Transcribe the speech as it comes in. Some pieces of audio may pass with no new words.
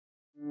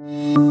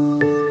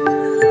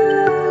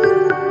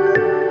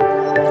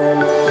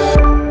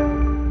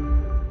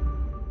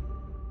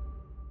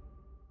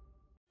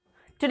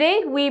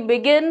today we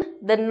begin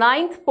the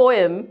 9th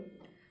poem,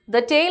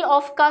 The Tale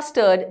of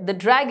Custard, the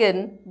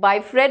Dragon by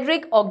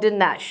Frederick Ogden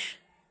Nash.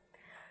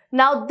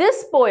 Now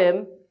this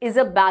poem is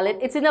a ballad.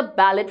 It's in a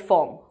ballad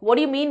form. What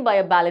do you mean by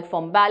a ballad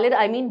form? Ballad,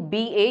 I mean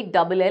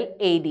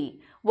B-A-L-L-A-D.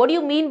 What do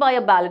you mean by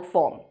a ballad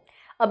form?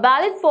 A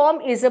ballad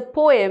form is a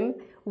poem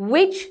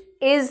which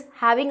is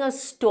having a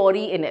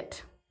story in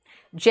it.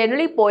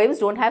 Generally, poems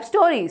don't have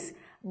stories.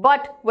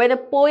 But when a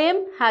poem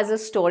has a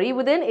story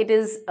within, it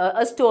is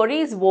a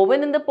story is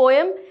woven in the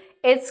poem,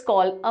 it's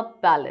called a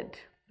ballad,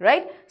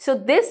 right? So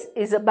this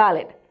is a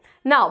ballad.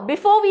 Now,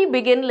 before we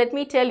begin, let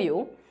me tell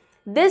you,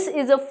 this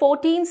is a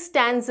 14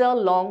 stanza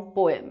long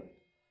poem.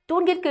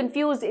 Don't get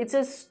confused, it's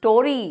a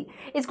story.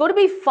 It's going to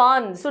be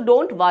fun, so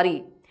don't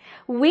worry.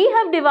 We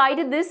have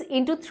divided this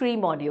into 3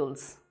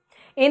 modules.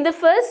 In the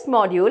first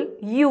module,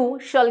 you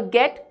shall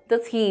get the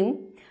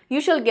theme,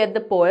 you shall get the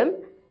poem,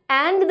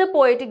 and the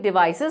poetic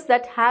devices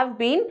that have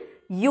been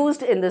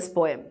used in this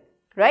poem,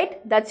 right?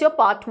 That's your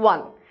part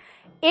 1.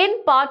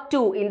 In part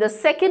 2, in the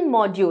second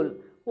module,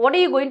 what are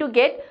you going to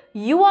get?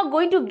 You are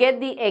going to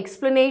get the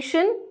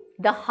explanation,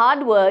 the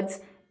hard words,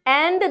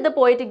 and the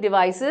poetic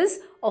devices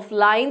of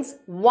lines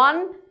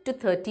 1 to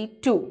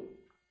 32,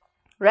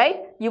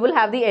 right? You will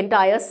have the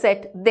entire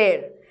set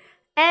there.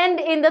 And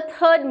in the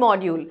third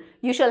module,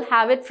 you shall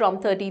have it from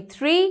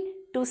 33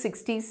 to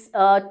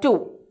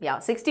 62. Yeah,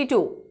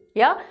 62.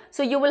 Yeah,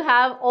 so you will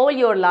have all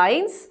your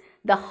lines,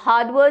 the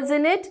hard words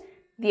in it,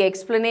 the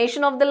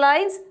explanation of the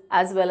lines,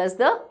 as well as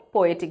the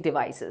poetic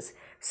devices.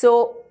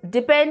 So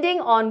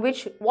depending on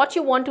what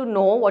you want to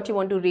know, what you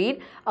want to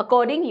read,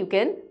 according you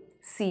can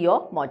see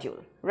your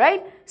module,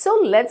 right?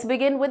 So let's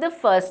begin with the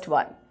first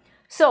one.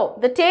 So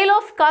the Tale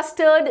of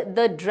Custard,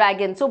 the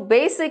Dragon. So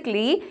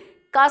basically,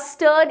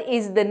 Custard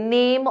is the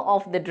name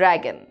of the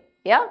dragon.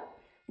 Yeah,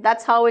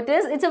 that's how it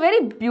is. It's a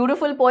very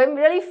beautiful poem,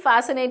 really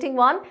fascinating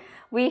one.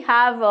 We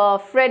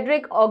have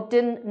Frederick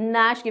Ogden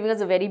Nash giving us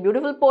a very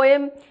beautiful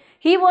poem.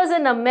 He was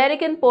an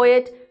American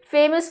poet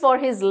famous for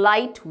his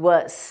light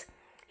verse.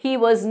 He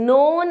was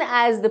known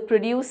as the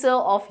producer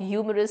of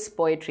humorous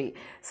poetry.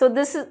 So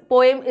this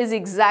poem is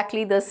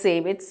exactly the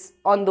same. It's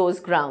on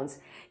those grounds.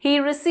 He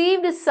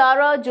received the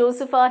Sarah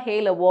Josepha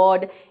Hale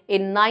Award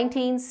in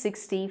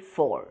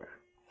 1964.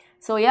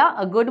 So yeah,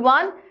 a good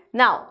one.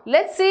 Now,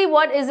 let's see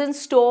what is in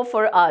store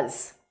for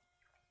us.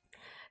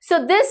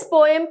 So this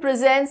poem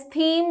presents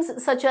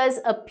themes such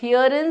as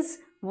appearance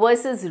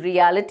versus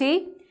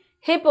reality,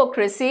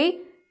 hypocrisy,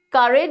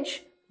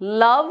 courage,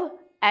 love,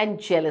 and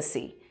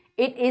jealousy.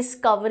 It is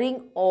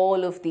covering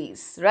all of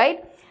these,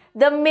 right?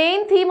 The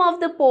main theme of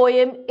the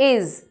poem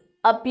is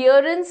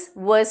appearance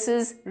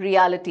versus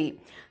reality.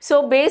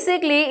 So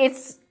basically,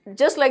 it's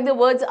just like the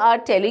words are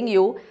telling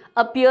you,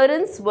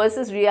 appearance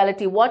versus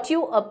reality. What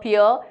you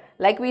appear,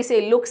 like we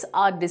say, looks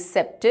are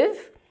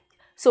deceptive.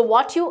 So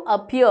what you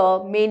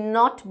appear may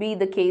not be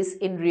the case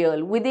in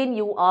real. Within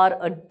you are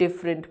a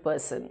different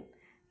person.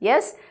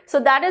 Yes? So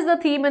that is the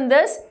theme in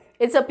this.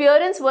 It's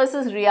appearance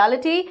versus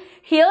reality.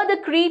 Here the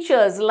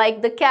creatures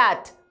like the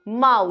cat,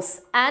 mouse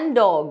and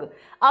dog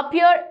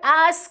appear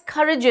as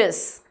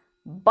courageous.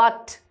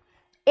 But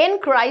in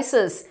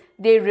crisis,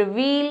 they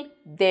reveal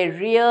their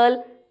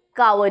real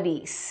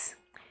cowardice.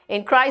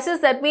 In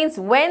crisis, that means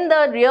when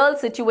the real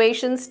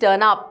situations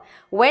turn up,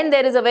 when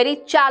there is a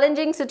very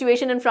challenging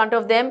situation in front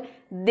of them,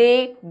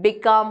 they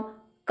become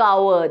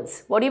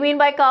cowards. What do you mean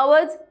by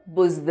cowards?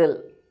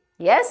 Buzdil.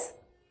 Yes?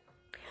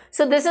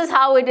 So this is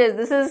how it is.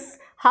 This is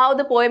how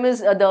the poem is,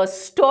 the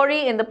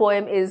story in the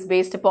poem is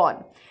based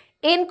upon.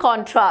 In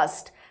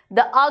contrast,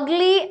 the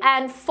ugly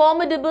and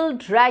formidable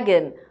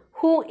dragon,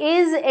 who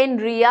is in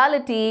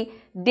reality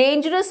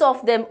dangerous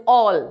of them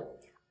all,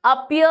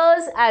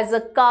 appears as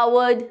a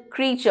coward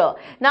creature.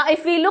 Now,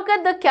 if we look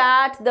at the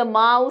cat, the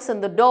mouse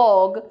and the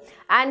dog,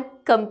 and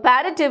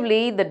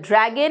comparatively, the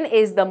dragon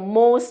is the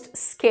most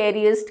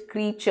scariest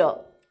creature,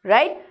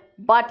 right?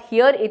 But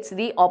here it's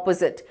the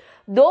opposite.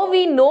 Though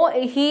we know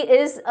he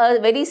is a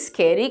very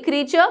scary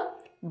creature,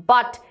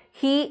 but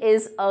he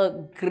is a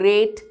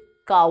great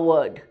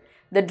coward.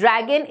 The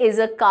dragon is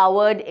a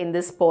coward in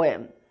this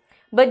poem.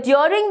 But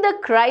during the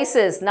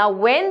crisis, now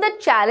when the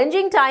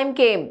challenging time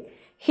came,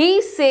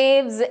 he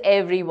saves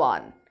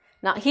everyone.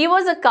 Now, he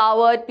was a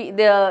coward.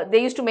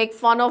 They used to make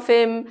fun of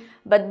him.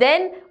 But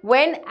then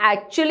when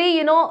actually,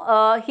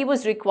 he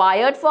was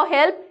required for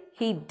help,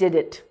 he did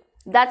it.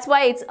 That's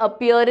why it's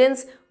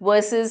appearance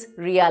versus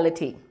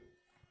reality.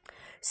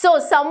 So,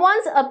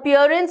 someone's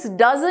appearance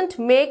doesn't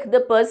make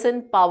the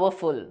person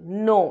powerful.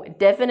 No,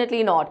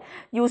 definitely not.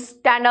 You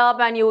stand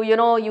up and you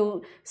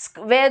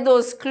wear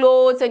those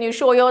clothes and you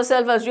show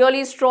yourself as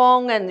really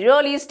strong and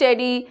really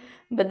steady.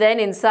 But then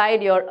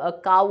inside you're a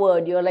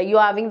coward.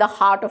 You're having the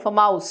heart of a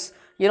mouse.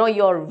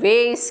 You're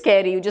way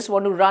scary. You just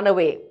want to run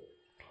away.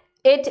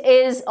 It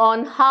is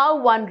on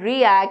how one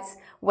reacts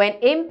when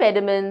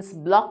impediments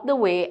block the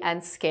way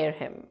and scare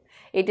him.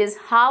 It is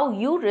how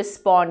you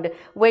respond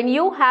when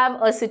you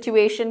have a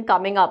situation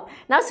coming up.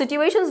 Now,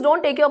 situations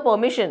don't take your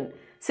permission.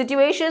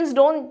 Situations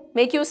don't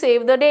make you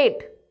save the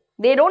date.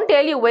 They don't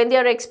tell you when they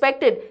are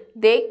expected.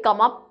 they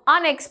come up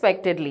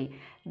unexpectedly.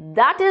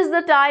 That is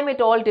the time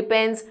it all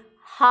depends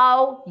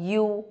how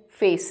you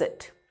face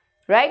it.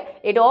 Right?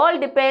 It all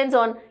depends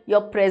on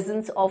your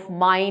presence of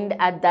mind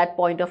at that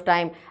point of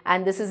time,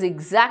 and this is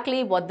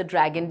exactly what the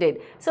dragon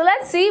did. So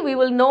let's see, we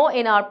will know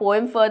in our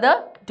poem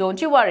further.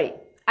 Don't you worry,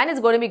 and it's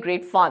going to be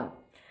great fun.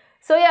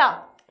 So yeah,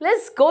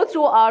 let's go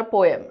through our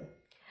poem.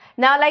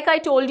 Now, like I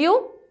told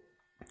you,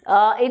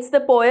 it's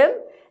the poem,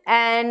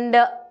 and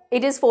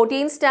it is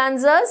 14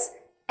 stanzas,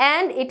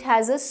 and it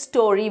has a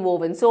story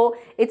woven. So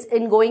it's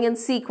going in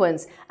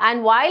sequence.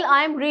 And while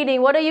I'm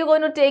reading, what are you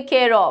going to take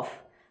care of?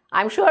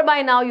 I'm sure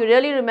by now you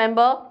really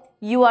remember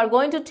you are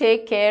going to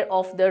take care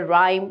of the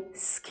rhyme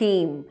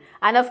scheme.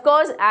 And of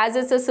course, as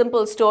it's a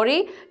simple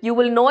story, you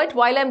will know it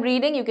while I'm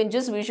reading. You can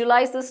just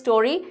visualize the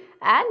story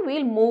and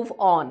we'll move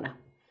on.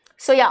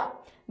 So yeah,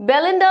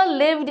 Belinda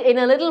lived in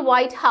a little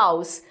white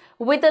house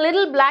with a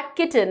little black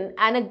kitten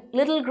and a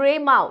little grey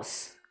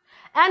mouse,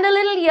 and a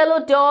little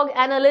yellow dog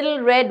and a little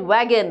red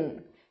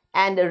wagon,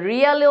 and a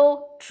really,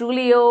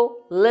 truly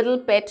little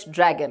pet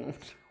dragon.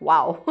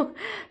 Wow,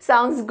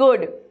 sounds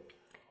good.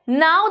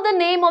 Now the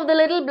name of the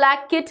little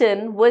black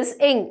kitten was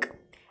Ink,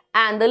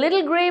 and the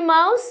little grey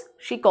mouse,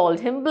 she called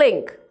him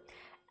Blink,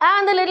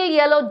 and the little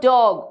yellow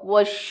dog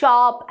was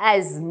sharp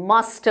as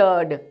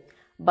mustard,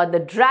 but the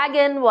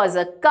dragon was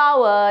a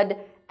coward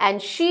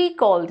and she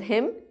called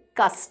him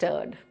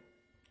Custard.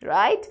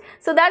 Right?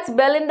 So that's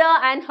Belinda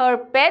and her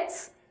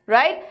pets.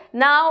 Right?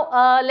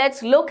 Now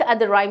let's look at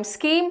the rhyme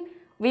scheme.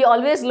 We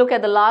always look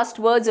at the last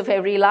words of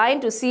every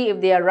line to see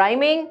if they are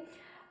rhyming.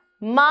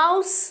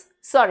 House,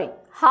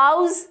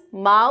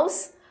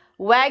 mouse,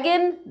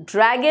 wagon,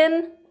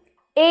 dragon,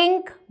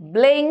 ink,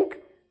 blink,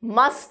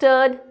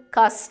 mustard,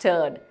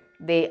 custard.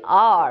 They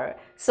are.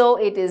 So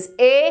it is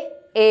A,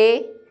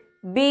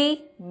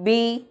 B,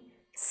 B,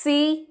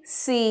 C,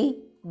 C,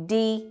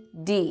 D,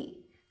 D.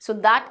 So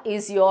that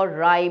is your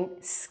rhyme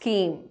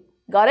scheme.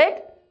 Got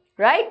it?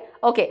 Right?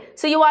 Okay.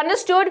 So you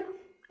understood.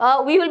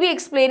 We will be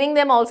explaining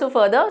them also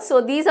further. So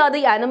these are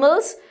the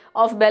animals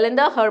of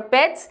Belinda, her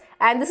pets.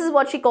 And this is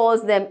what she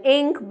calls them: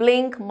 Ink,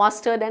 Blink,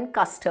 Mustard and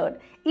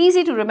Custard.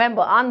 Easy to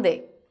remember, aren't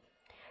they?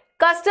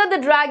 Custard the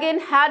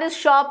dragon had his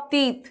sharp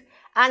teeth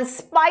and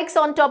spikes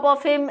on top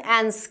of him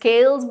and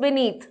scales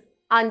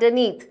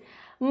underneath.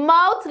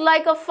 Mouth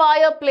like a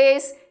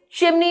fireplace,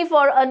 chimney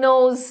for a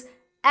nose,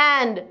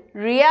 and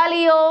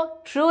realio,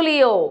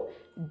 trulio,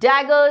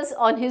 daggers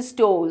on his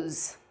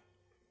toes.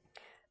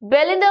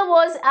 Belinda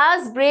was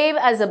as brave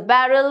as a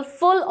barrel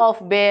full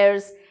of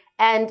bears,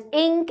 and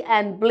Ink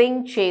and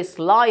Blink chased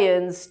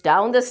lions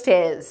down the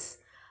stairs.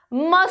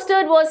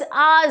 Mustard was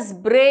as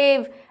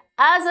brave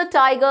as a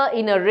tiger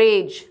in a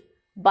rage,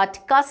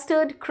 but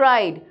Custard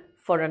cried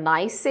for a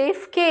nice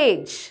safe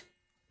cage.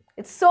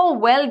 It's so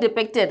well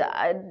depicted,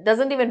 it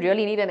doesn't even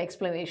really need an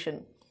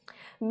explanation.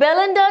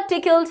 Belinda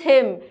tickled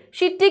him,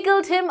 she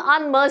tickled him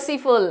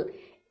unmerciful.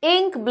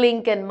 Ink,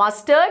 Blink and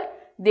Mustard,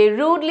 they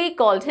rudely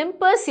called him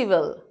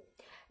Percival.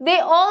 They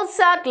all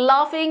sat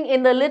laughing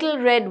in the little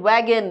red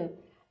wagon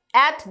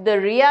at the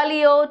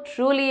realio,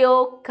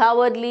 trulio,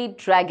 cowardly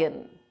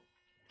dragon.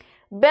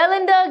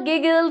 Belinda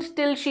giggled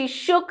till she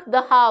shook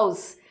the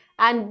house,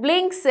 and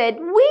Blink said,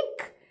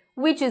 "Wick,"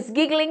 which is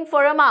giggling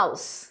for a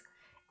mouse.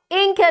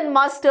 Ink and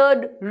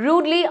Mustard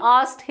rudely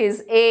asked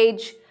his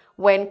age,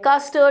 when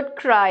Custard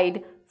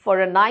cried for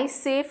a nice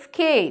safe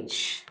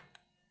cage.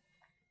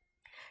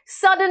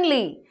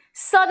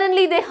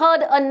 Suddenly they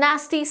heard a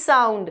nasty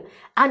sound,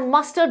 and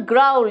Mustard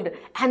growled,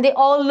 and they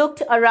all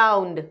looked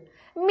around.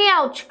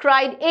 "Meouch,"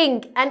 cried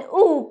Ink, and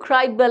 "Ooh,"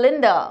 cried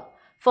Belinda,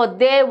 for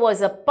there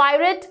was a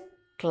pirate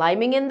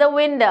climbing in the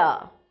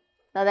window.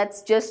 Now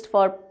that's just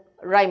for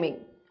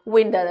rhyming.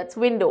 Window, that's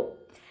window.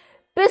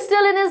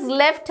 Pistol in his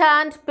left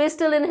hand,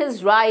 pistol in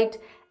his right,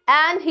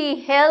 and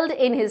he held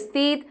in his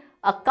teeth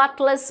a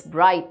cutlass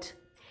bright.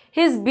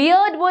 His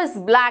beard was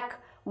black,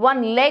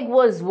 one leg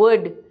was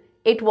wood.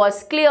 It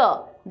was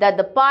clear that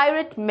the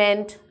pirate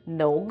meant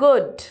no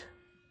good.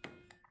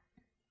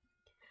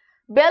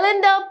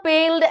 Belinda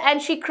paled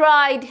and she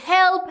cried,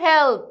 "Help,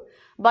 help!"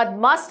 But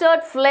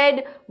Mustard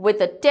fled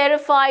with a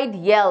terrified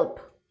yelp.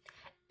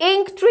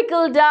 Ink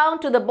trickled down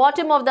to the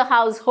bottom of the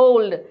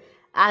household,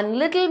 and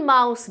little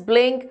mouse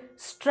Blink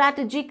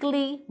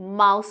strategically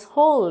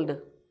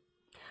mouse-holed.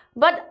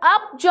 But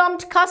up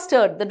jumped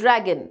Custard, the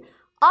dragon.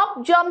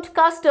 Up jumped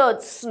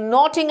Custard,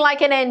 snorting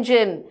like an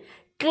engine,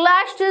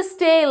 clashed his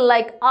tail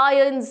like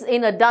irons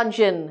in a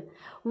dungeon.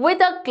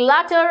 With a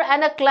clatter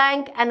and a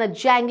clank and a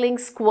jangling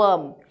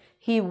squirm,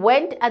 he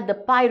went at the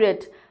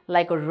pirate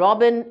like a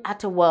robin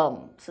at a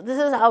worm. So this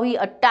is how he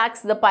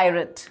attacks the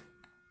pirate.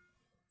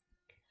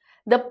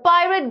 The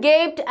pirate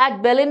gaped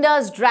at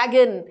Belinda's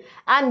dragon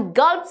and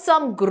gulped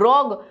some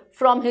grog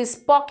from his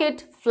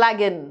pocket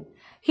flagon.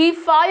 He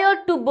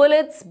fired 2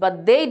 bullets,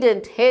 but they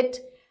didn't hit,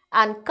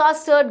 and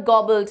Custard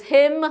gobbled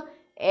him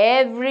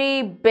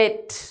every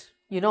bit.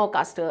 You know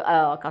Custard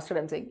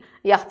I'm saying.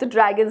 Yeah, the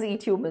dragons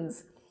eat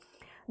humans.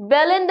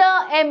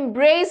 Belinda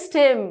embraced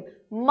him.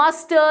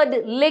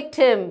 Mustard licked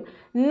him.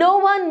 No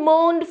one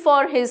moaned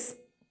for his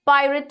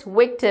pirate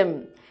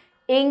victim.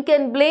 Ink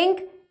and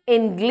blink,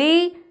 in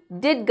glee,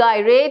 did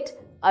gyrate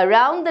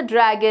around the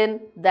dragon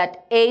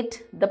that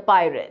ate the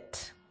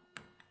pirate.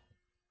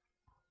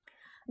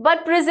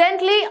 But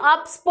presently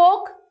up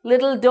spoke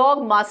little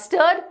dog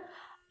Mustard,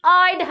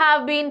 I'd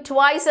have been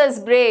twice as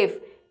brave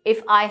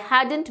if I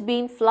hadn't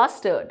been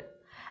flustered.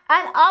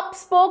 And up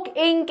spoke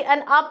Ink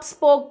and up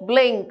spoke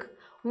Blink,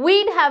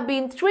 we'd have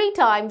been 3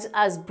 times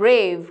as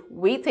brave,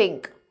 we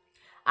think.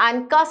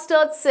 And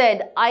Custard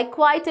said, I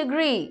quite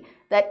agree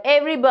that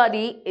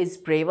everybody is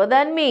braver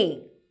than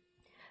me.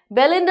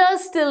 Belinda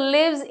still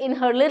lives in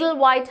her little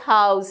white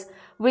house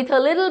with her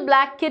little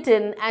black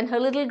kitten and her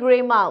little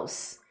grey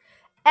mouse,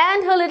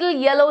 and her little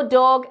yellow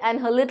dog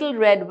and her little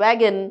red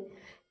wagon,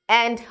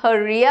 and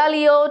her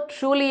realio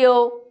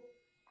trulio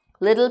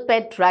little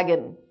pet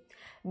dragon.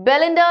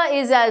 Belinda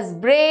is as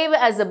brave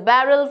as a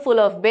barrel full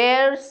of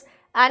bears,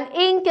 and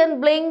Ink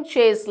and Blink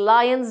chase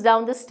lions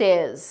down the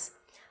stairs.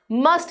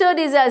 Mustard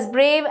is as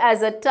brave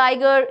as a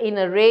tiger in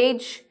a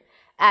rage,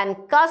 and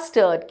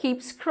Custard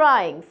keeps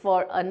crying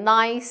for a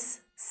nice,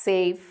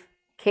 safe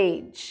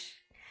cage.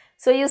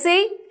 So you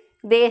see,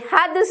 they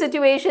had the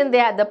situation, they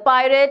had the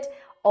pirate,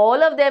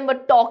 all of them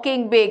were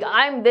talking big.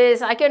 I'm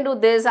this, I can do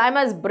this, I'm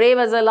as brave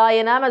as a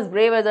lion, I'm as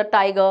brave as a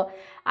tiger.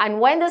 And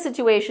when the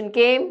situation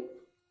came,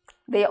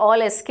 they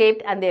all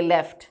escaped and they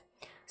left.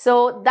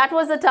 So that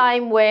was the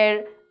time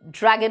where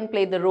Dragon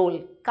played the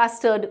role,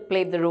 Custard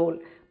played the role.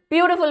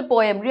 Beautiful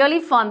poem,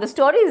 really fun. The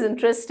story is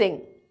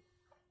interesting.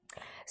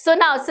 So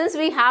now, since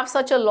we have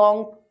such a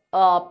long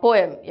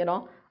poem,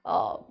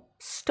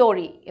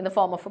 story in the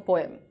form of a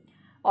poem,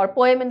 or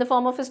poem in the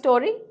form of a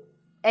story.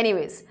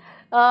 Anyways,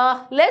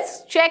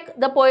 let's check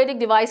the poetic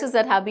devices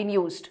that have been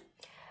used.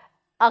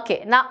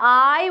 Okay, now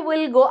I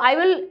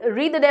will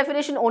read the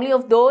definition only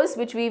of those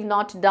which we've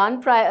not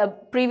done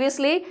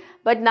previously,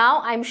 but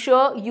now I'm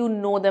sure you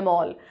know them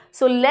all.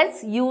 So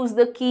let's use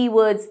the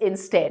keywords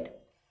instead.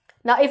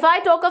 Now, if I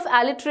talk of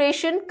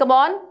alliteration, come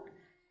on.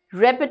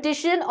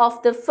 Repetition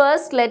of the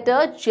first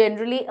letter,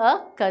 generally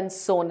a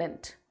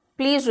consonant.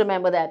 Please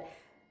remember that.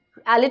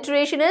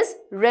 Alliteration is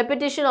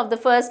repetition of the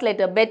first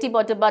letter. Betty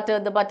bought a butter,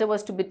 the butter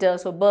was too bitter.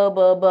 So,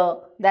 burr.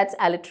 That's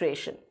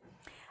alliteration.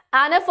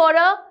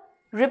 Anaphora,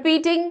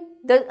 repeating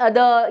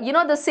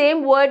the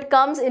same word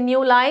comes in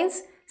new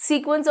lines.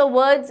 Sequence of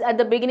words at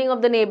the beginning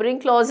of the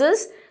neighboring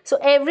clauses. So,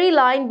 every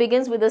line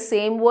begins with the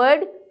same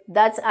word.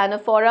 That's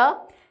anaphora.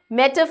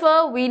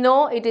 Metaphor, we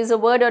know it is a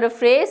word or a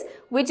phrase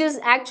which is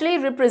actually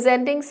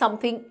representing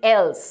something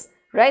else,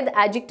 right? The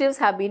adjectives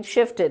have been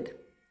shifted.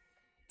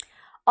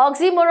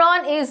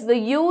 Oxymoron is the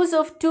use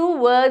of 2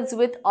 words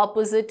with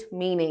opposite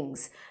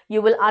meanings.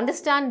 You will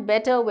understand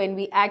better when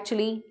we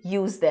actually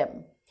use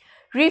them.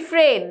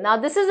 Refrain. Now,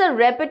 this is a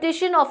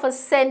repetition of a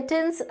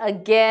sentence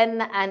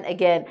again and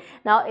again.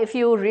 Now, if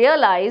you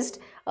realized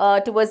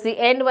towards the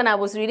end when I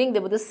was reading, they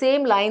were the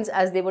same lines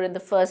as they were in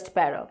the first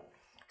para.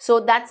 So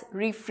that's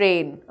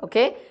refrain,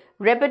 okay?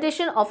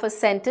 Repetition of a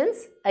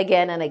sentence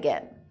again and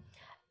again.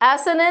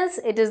 Assonance,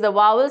 it is the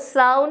vowel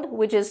sound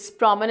which is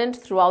prominent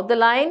throughout the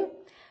line.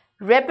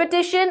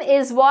 Repetition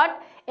is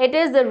what? It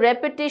is the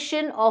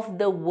repetition of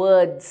the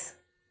words.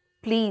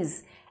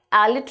 Please,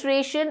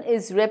 alliteration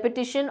is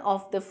repetition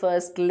of the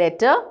first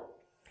letter.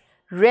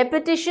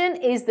 Repetition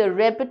is the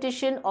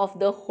repetition of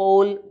the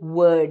whole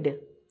word,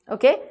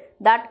 okay?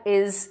 That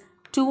is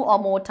 2 or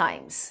more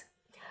times.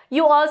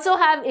 You also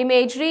have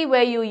imagery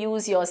where you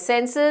use your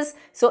senses.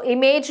 So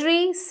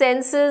imagery,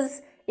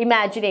 senses,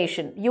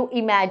 imagination. You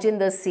imagine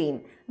the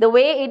scene. The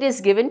way it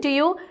is given to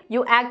you,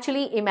 you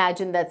actually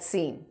imagine that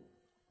scene.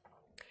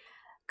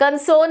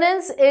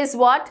 Consonance is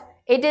what?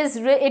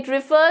 It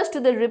refers to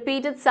the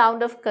repeated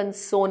sound of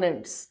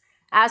consonants.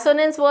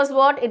 Assonance was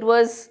what? It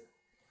was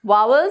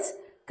vowels.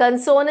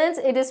 Consonance,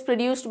 it is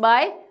produced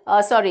by,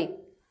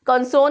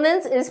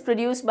 consonance is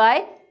produced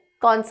by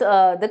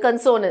the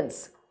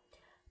consonants.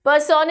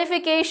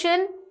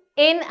 Personification,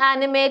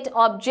 inanimate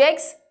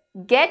objects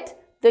get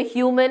the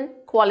human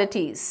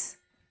qualities.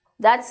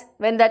 That's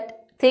when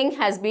that thing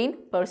has been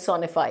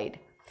personified.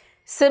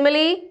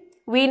 Simile,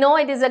 we know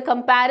it is a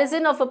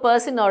comparison of a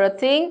person or a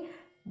thing,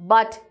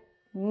 but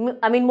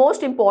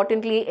most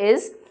importantly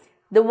is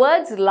the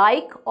words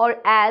like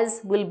or as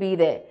will be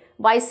there.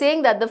 By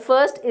saying that the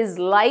first is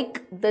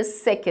like the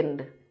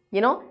second,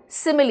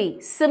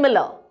 simile,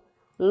 similar.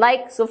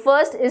 Like, so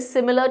first is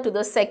similar to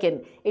the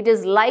second. It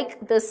is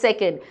like the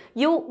second.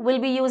 You will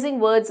be using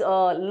words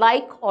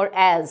like or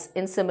as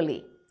in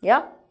simile.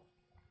 Yeah.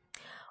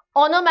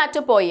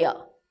 Onomatopoeia.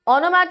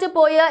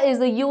 Onomatopoeia is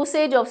the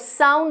usage of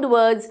sound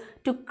words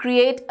to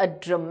create a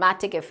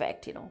dramatic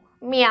effect,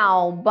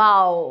 meow,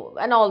 bow,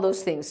 and all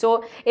those things.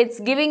 So it's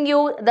giving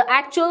you the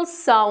actual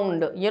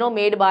sound,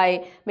 made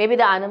by maybe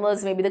the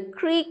animals, maybe the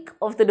creak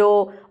of the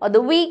door or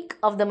the weak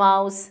of the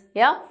mouse.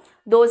 Yeah.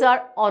 Those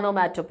are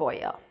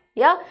onomatopoeia.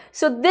 Yeah,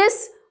 so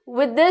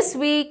with this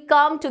we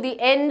come to the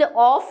end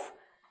of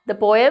the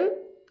poem,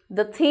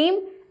 the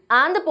theme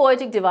and the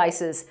poetic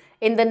devices.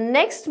 In the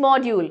next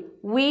module,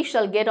 we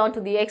shall get on to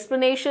the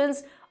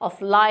explanations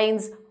of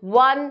lines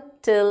 1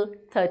 till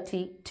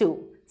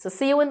 32. So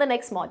see you in the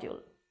next module.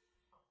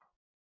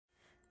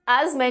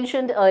 As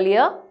mentioned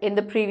earlier in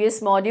the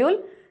previous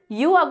module,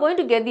 you are going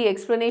to get the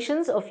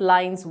explanations of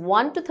lines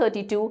 1 to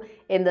 32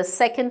 in the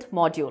second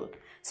module.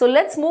 So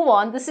let's move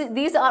on.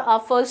 These are our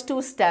first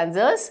two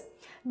stanzas.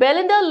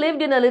 Belinda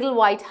lived in a little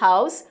white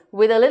house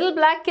with a little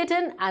black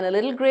kitten and a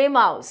little grey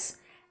mouse,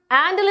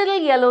 and a little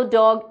yellow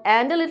dog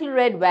and a little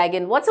red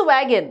wagon. What's a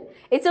wagon?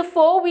 It's a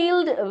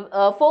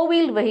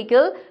four-wheeled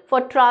vehicle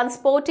for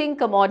transporting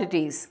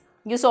commodities.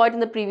 You saw it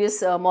in the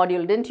previous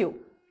module, didn't you?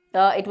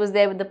 It was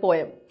there with the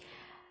poem.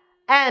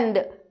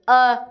 And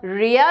a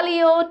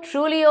realio,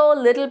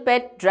 trulio, little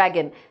pet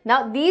dragon.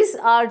 Now these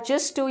are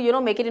just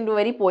to, make it into a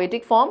very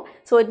poetic form.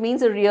 So it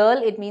means a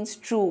real, it means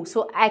true.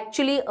 So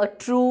actually a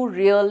true,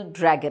 real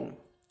dragon.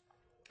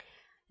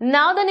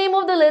 Now the name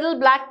of the little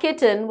black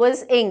kitten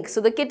was Ink.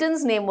 So the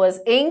kitten's name was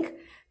Ink.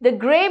 The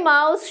grey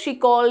mouse she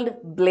called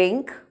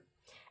Blink.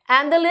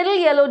 And the little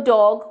yellow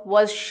dog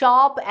was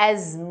Sharp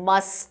as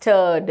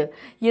Mustard.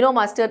 You know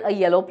mustard, a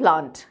yellow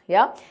plant.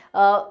 Yeah.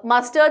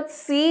 Mustard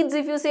seeds,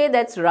 if you say,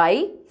 that's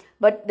rye.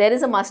 But there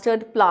is a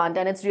mustard plant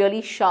and it's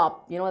really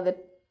sharp. The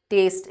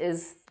taste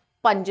is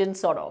pungent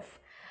sort of.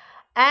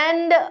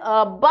 And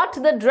but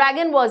the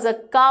dragon was a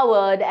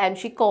coward and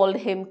she called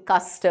him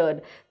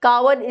Custard.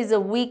 Coward is a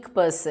weak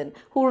person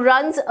who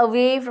runs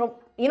away from,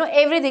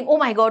 everything. Oh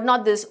my God,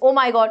 not this. Oh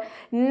my God.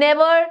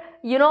 Never,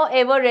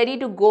 ever ready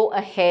to go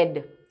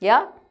ahead.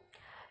 Yeah.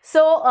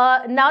 So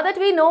now that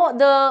we know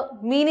the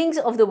meanings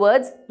of the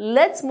words,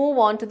 let's move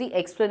on to the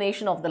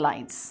explanation of the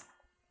lines.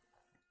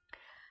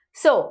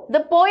 So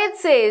the poet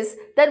says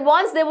that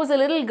once there was a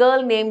little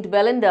girl named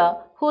Belinda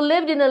who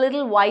lived in a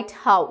little white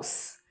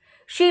house.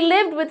 She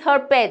lived with her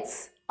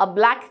pets, a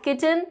black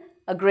kitten,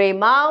 a grey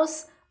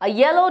mouse, a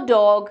yellow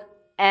dog,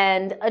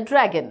 and a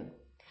dragon.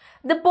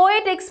 The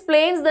poet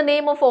explains the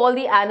name of all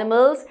the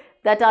animals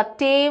that are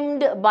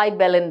tamed by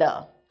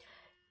Belinda.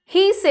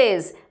 He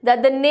says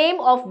that the name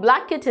of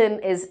black kitten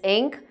is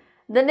Ink,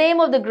 the name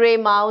of the grey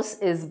mouse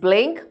is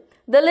Blink,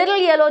 the little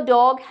yellow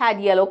dog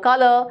had yellow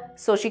color,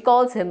 so she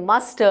calls him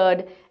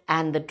Mustard,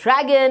 and the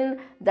dragon,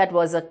 that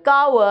was a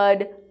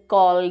coward,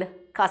 called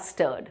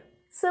Custard.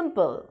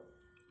 Simple.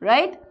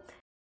 Right?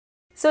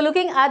 So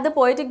looking at the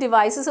poetic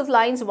devices of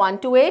lines 1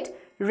 to 8,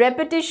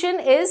 repetition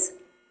is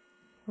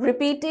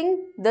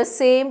repeating the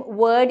same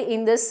word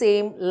in the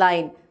same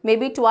line.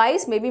 Maybe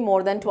twice, maybe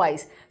more than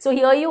twice. So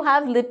here you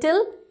have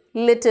little,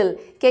 little.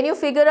 Can you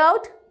figure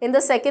out in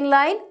the second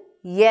line?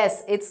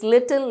 Yes, it's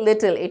little,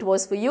 little. It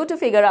was for you to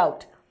figure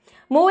out.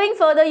 Moving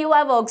further, you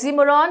have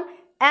oxymoron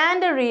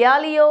and a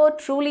realio,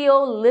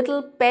 trulio,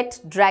 little pet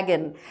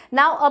dragon.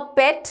 Now a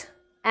pet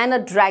and a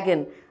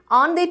dragon.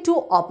 Aren't they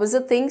two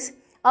opposite things?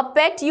 A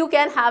pet you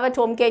can have at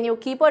home. Can you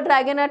keep a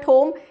dragon at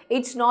home?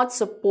 It's not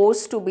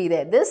supposed to be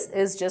there. This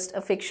is just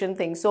a fiction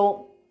thing.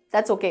 So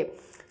that's okay.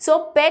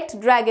 So pet,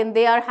 dragon,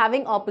 they are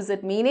having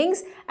opposite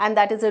meanings and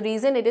that is the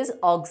reason it is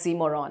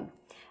oxymoron.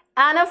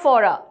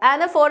 Anaphora.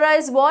 Anaphora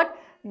is what?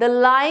 The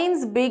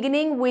lines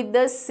beginning with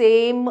the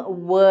same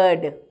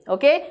word.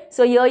 Okay.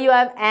 So here you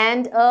have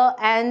and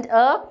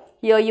a.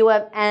 Here you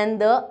have and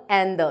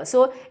the.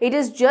 So it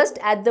is just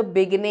at the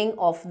beginning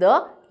of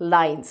the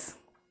lines.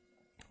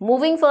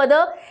 Moving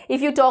further,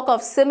 if you talk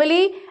of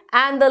simile,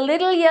 and the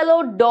little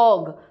yellow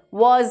dog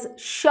was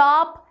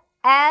sharp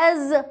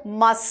as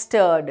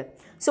mustard.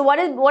 So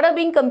what are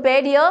being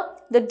compared here?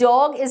 The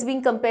dog is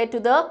being compared to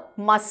the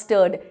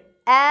mustard.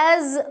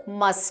 As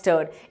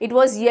mustard. It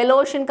was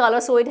yellowish in color,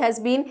 so it has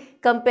been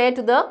compared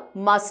to the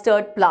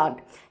mustard plant.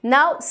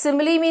 Now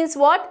simile means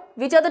what?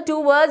 Which are the two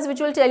words which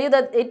will tell you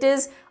that it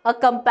is a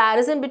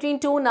comparison between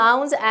two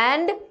nouns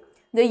and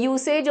the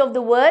usage of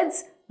the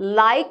words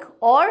like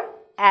or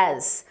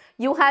as.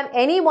 You have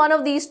any one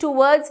of these two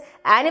words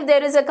and if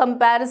there is a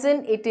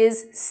comparison, it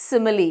is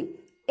simile.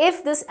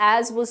 If this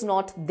as was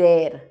not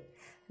there,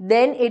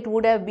 then it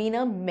would have been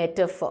a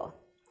metaphor.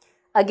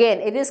 Again,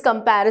 it is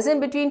comparison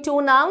between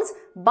two nouns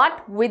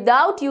but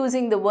without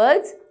using the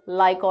words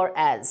like or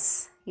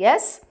as.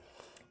 Yes?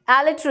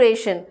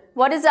 Alliteration.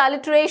 What is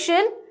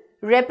alliteration?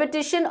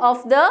 Repetition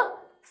of the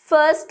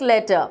first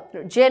letter,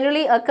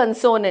 generally a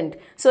consonant.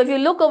 So if you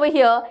look over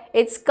here,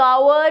 it's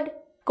coward,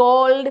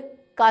 called,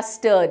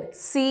 custard,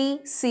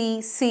 C.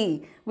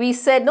 We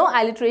said no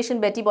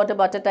alliteration, Betty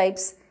butter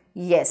types.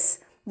 Yes,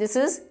 this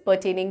is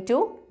pertaining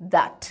to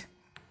that.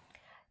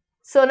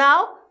 So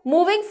now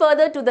moving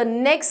further to the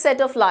next set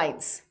of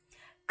lines.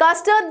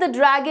 Custard the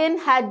dragon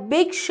had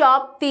big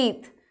sharp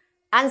teeth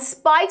and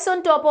spikes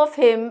on top of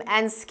him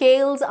and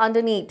scales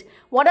underneath.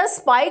 What are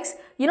spikes?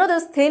 You know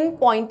this thin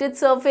pointed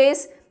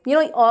surface,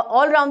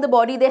 all around the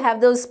body they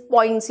have those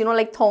points,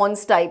 like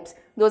thorns types.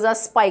 Those are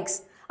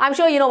spikes. I'm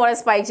sure you know what are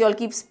spikes. You all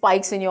keep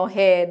spikes in your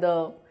hair,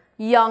 the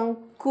young,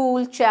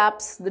 cool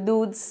chaps, the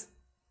dudes.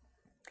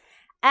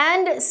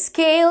 And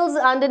scales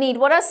underneath.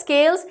 What are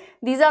scales?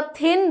 These are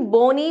thin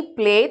bony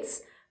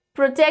plates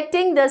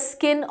protecting the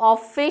skin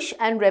of fish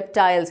and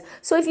reptiles.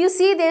 So if you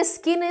see their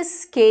skin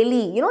is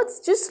scaly, it's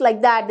just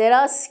like that. There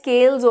are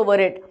scales over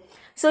it.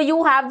 So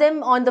you have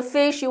them on the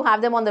fish, you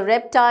have them on the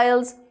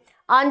reptiles.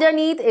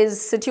 Underneath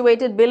is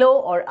situated below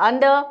or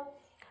under.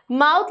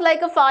 Mouth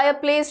like a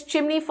fireplace,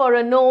 chimney for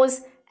a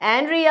nose,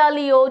 and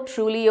realio,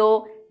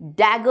 trulio,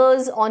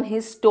 daggers on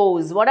his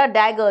toes. What are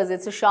daggers?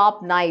 It's a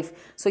sharp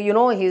knife. So you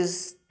know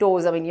his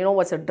toes. I mean, you know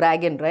what's a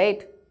dragon,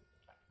 right?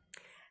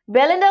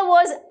 Belinda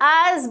was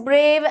as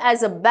brave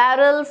as a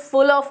barrel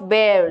full of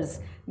bears.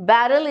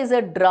 Barrel is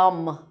a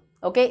drum.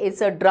 Okay,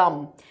 it's a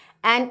drum.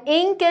 And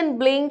Ink and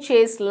Blink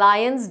chased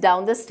lions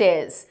down the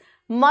stairs.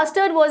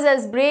 Mustard was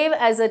as brave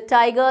as a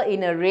tiger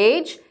in a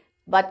rage,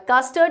 but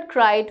Custard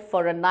cried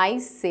for a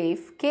nice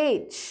safe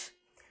cage.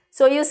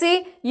 So you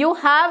see, you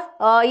have,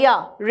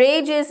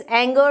 rage is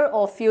anger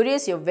or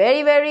furious. You're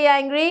very, very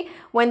angry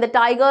when the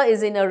tiger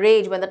is in a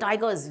rage, when the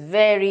tiger is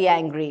very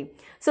angry.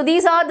 So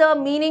these are the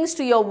meanings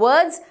to your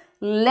words.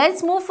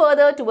 Let's move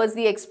further towards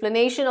the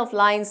explanation of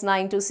lines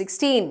 9 to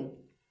 16.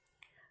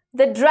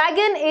 The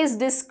dragon is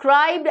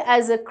described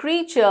as a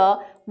creature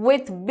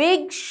with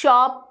big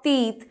sharp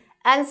teeth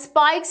and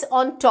spikes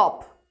on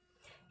top.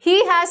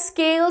 He has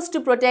scales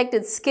to protect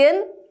its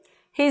skin.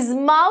 His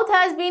mouth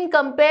has been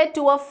compared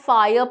to a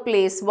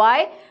fireplace.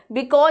 Why?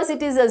 Because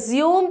it is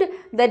assumed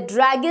that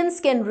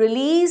dragons can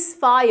release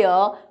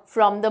fire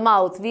from the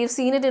mouth. We've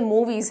seen it in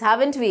movies,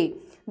 haven't we?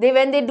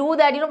 When they do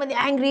that, when they're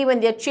angry, when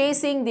they're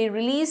chasing, they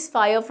release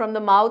fire from the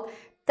mouth.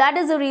 That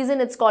is the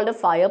reason it's called a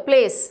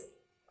fireplace.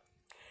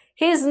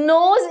 His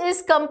nose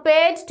is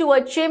compared to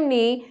a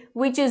chimney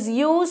which is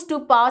used to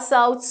pass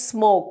out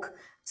smoke.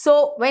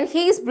 So when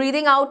he is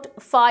breathing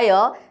out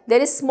fire,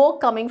 there is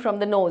smoke coming from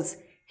the nose.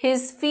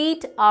 His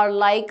feet are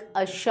like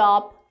a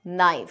sharp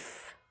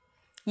knife.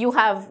 You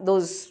have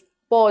those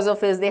paws of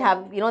his, they're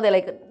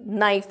like a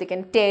knife, they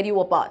can tear you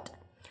apart.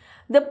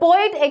 The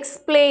poet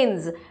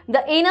explains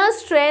the inner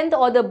strength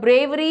or the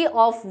bravery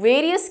of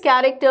various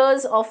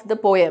characters of the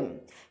poem.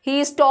 He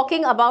is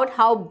talking about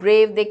how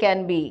brave they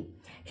can be.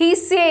 He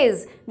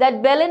says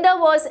that Belinda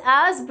was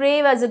as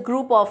brave as a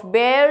group of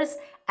bears,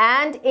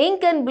 and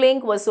Ink and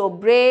Blink was so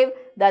brave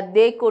that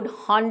they could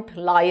hunt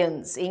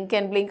lions. Ink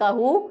and Blink are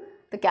who?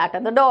 The cat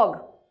and the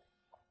dog.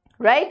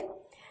 Right?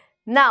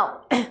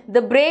 Now,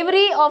 the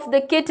bravery of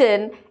the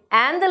kitten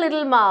and the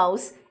little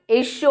mouse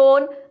is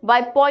shown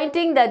by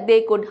pointing that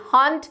they could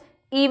hunt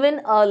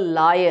even a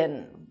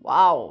lion.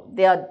 Wow,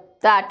 they are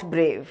that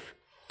brave.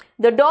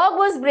 The dog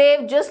was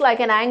brave just like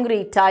an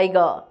angry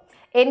tiger.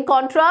 In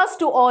contrast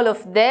to all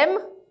of them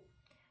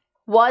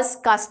was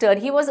Custard.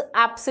 He was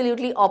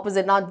absolutely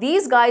opposite. Now,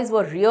 these guys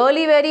were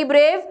really very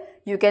brave.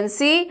 You can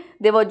see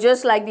they were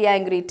just like the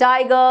angry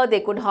tiger. They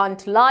could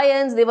hunt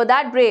lions. They were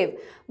that brave.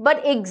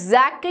 But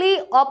exactly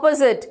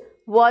opposite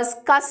was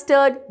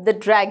Custard the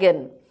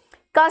dragon.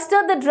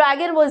 Custard the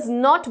dragon was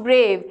not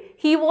brave.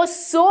 He was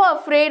so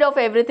afraid of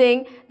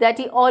everything that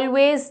he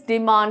always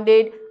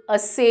demanded a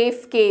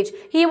safe cage.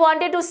 He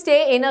wanted to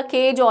stay in a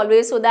cage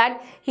always so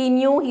that he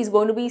knew he's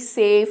going to be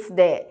safe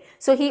there.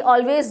 So he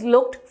always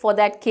looked for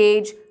that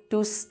cage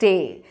to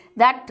stay.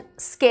 That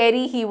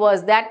scary he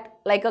was, that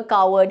like a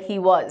coward he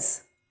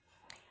was.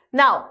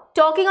 Now,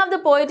 talking of the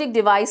poetic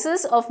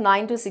devices of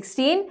 9 to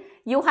 16,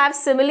 you have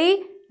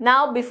simile.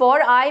 Now,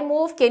 before I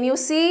move, can you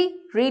see?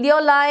 Read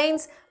your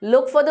lines,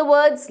 look for the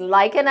words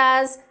like and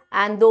as,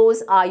 and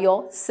those are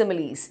your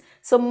similes.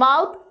 So,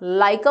 mouth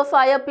like a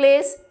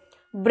fireplace,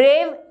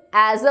 brave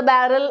as a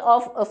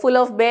barrel full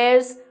of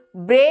bears,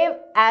 brave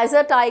as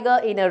a tiger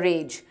in a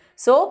rage.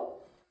 So,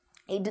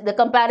 the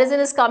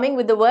comparison is coming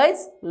with the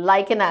words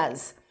like and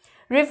as.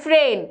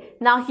 Refrain.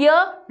 Now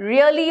here,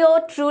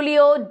 realio,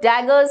 trulio,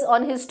 daggers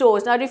on his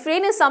toes. Now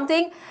refrain is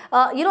something,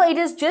 it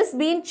has just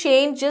been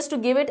changed just to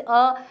give it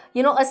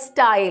a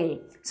style.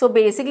 So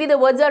basically the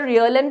words are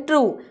real and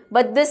true,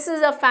 but this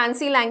is a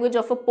fancy language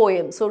of a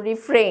poem. So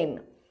refrain.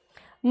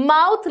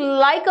 Mouth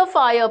like a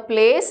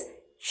fireplace,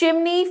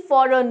 chimney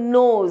for a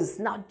nose.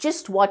 Now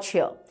just watch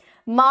here.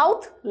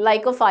 Mouth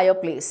like a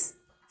fireplace.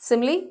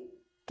 Simile,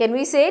 can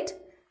we say it?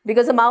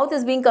 Because the mouth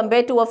is being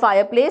compared to a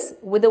fireplace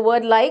with the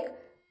word like.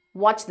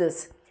 Watch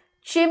this.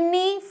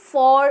 Chimney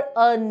for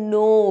a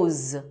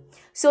nose.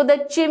 So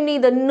the chimney,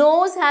 the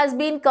nose has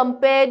been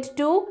compared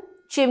to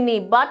chimney.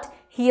 But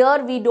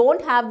here we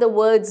don't have the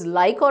words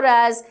like or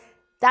as.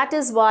 That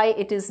is why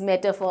it is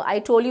metaphor. I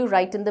told you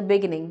right in the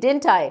beginning,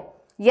 didn't I?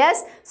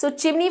 Yes. So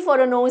chimney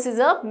for a nose is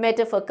a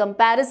metaphor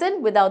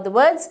comparison without the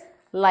words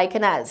like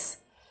and as.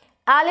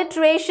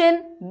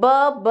 Alliteration, b,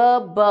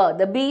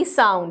 the B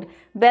sound.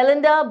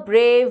 Belinda,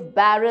 brave,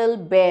 barrel,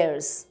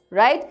 bears.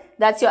 Right?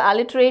 That's your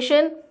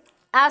alliteration.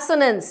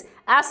 Assonance.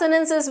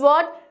 Assonance is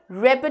what?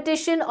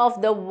 Repetition of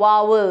the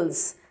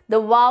vowels. The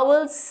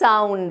vowel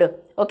sound.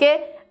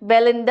 Okay?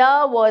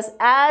 Belinda was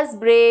as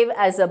brave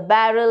as a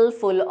barrel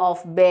full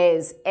of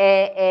bears.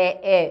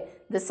 The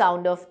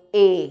sound of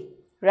A.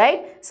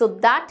 Right? So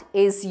that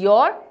is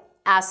your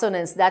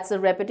assonance. That's the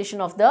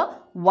repetition of the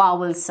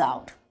vowel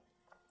sound.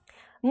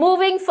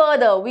 Moving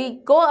further, we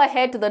go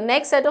ahead to the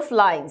next set of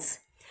lines.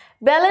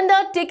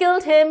 Belinda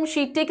tickled him,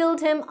 she tickled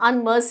him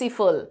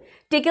unmerciful.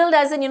 Tickled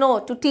as in,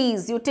 to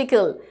tease, you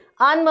tickle.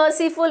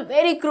 Unmerciful,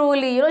 very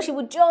cruelly, she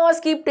would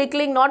just keep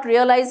tickling, not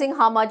realizing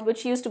how much, but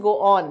she used to go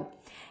on.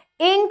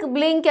 Ink,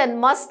 Blink and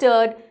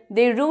Mustard,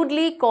 they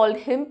rudely called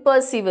him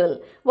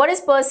Percival. What is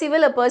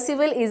Percival? A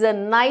Percival is a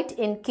knight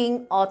in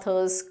King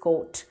Arthur's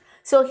court.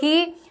 So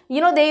he,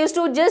 they used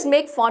to just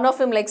make fun of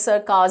him like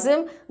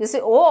sarcasm. They say,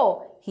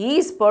 oh,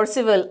 he's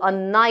Percival, a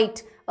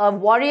knight, a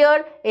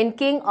warrior in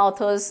King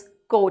Arthur's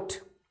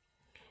court.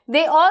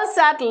 They all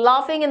sat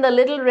laughing in the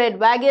little red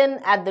wagon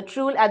at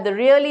the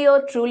really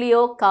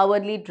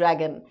cowardly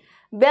dragon.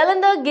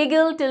 Belinda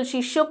giggled till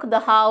she shook the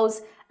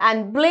house,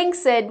 and Blink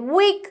said,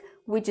 "Weak,"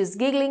 which is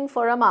giggling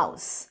for a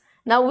mouse.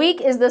 Now,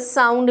 weak is the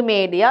sound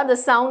made, the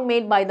sound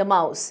made by the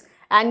mouse.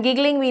 And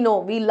giggling, we know,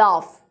 we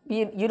laugh.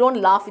 You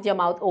don't laugh with your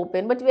mouth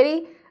open, but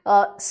very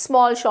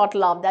small, short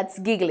laugh. That's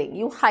giggling.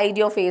 You hide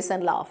your face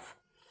and laugh.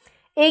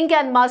 Ink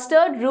and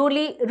Mustard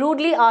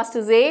rudely asked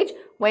his age,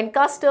 when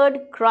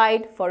Custard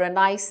cried for a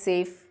nice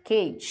safe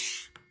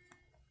cage.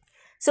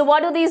 So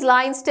what do these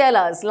lines tell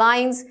us?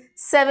 Lines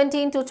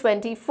 17 to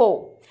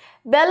 24.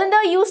 Belinda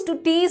used to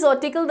tease or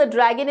tickle the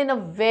dragon in a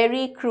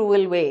very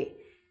cruel way.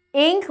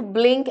 Ink,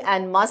 Blink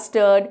and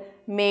Mustard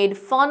made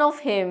fun of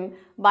him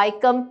by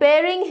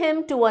comparing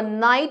him to a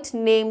knight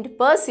named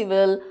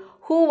Percival,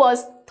 who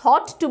was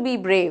thought to be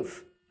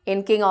brave.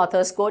 In King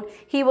Arthur's court,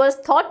 he was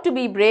thought to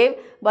be brave,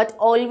 but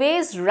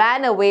always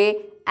ran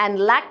away and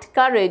lacked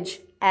courage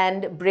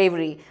and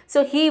bravery.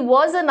 So he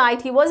was a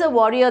knight, he was a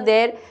warrior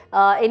there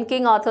in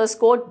King Arthur's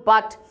court,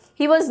 but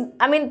he was,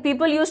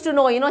 people used to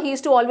know, he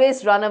used to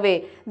always run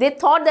away. They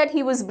thought that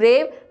he was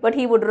brave, but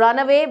he would run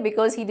away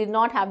because he did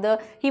not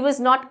have he was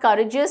not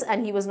courageous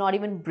and he was not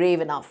even brave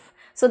enough.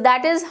 So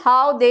that is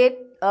how they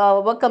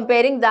were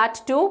comparing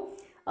that to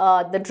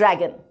the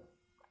dragon.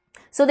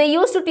 So they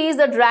used to tease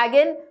the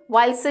dragon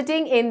while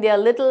sitting in their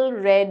little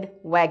red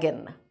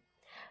wagon.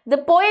 The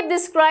poet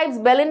describes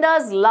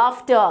Belinda's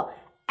laughter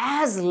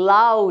as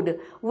loud,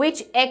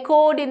 which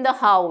echoed in the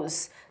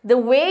house. The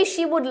way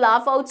she would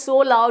laugh out so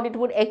loud, it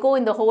would echo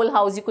in the whole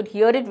house. You could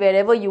hear it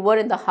wherever you were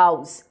in the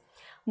house.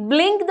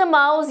 Blink the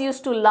mouse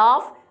used to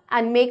laugh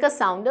and make a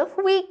sound of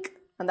weak.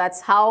 And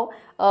that's how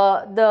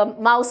the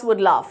mouse would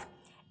laugh.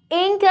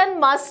 Ink and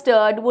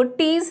Mustard would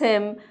tease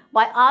him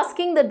by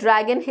asking the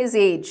dragon his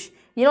age.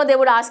 They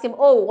would ask him,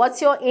 oh,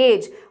 what's your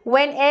age?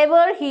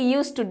 Whenever he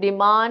used to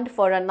demand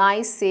for a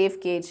nice safe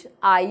cage.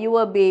 Are you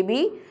a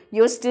baby?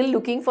 You're still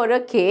looking for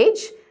a cage?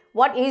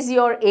 What is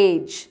your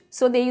age?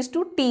 So they used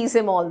to tease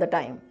him all the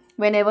time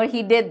whenever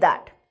he did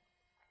that.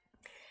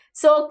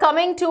 So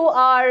coming to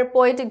our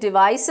poetic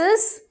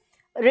devices,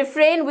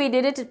 refrain, we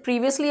did it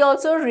previously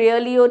also,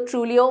 really or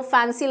truly, or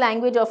fancy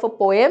language of a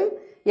poem.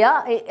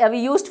 We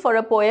used for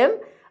a poem,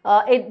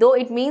 though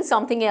it means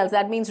something else.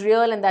 That means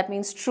real and that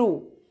means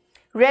true.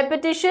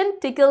 Repetition,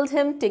 tickled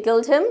him,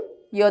 tickled him.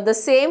 The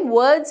same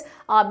words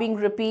are being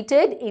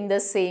repeated in the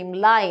same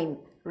line,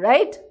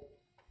 right?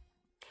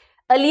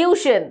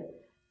 Allusion.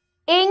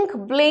 Ink,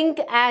 Blink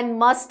and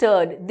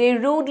Mustard, they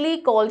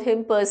rudely called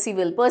him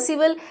Percival.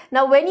 Percival,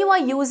 now when you are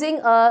using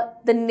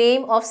the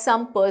name of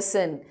some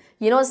person,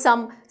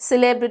 some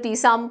celebrity,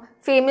 some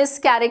famous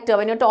character,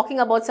 when you're talking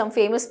about some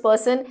famous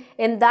person,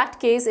 in that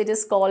case it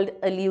is called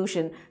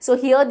allusion. So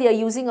here they are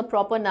using a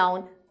proper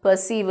noun,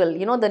 Percival,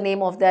 the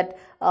name of that,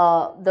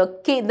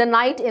 the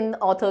knight in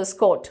Arthur's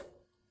court.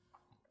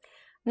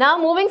 Now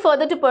moving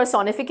further to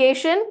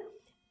personification.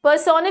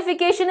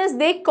 Personification is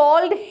they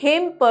called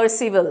him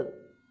Percival.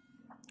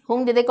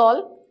 Whom did they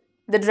call?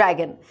 The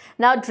dragon.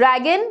 Now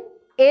dragon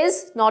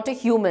is not a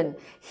human.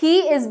 He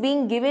is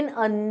being given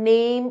a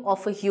name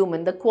of a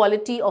human, the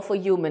quality of a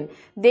human.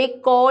 They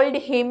called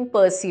him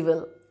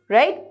Percival,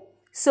 right?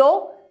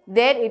 So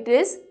there it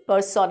is,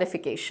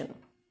 personification.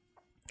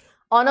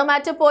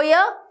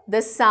 Onomatopoeia,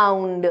 the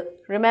sound.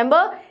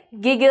 Remember,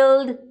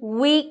 giggled,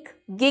 weak,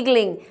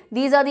 giggling.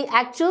 These are the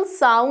actual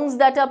sounds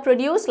that are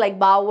produced, like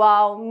bow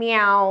wow,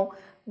 meow.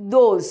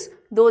 Those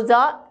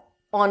are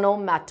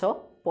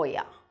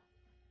onomatopoeia.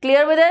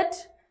 Clear with it?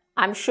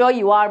 I'm sure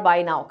you are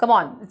by now. Come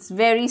on, it's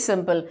very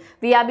simple.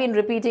 We have been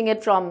repeating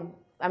it from,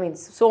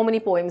 so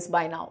many poems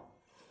by now.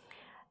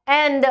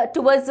 And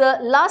towards the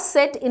last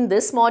set in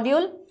this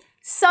module,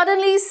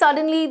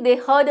 suddenly they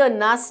heard a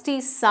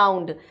nasty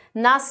sound.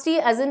 Nasty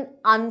as in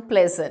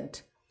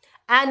unpleasant.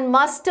 And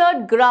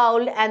Mustard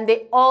growled and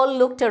they all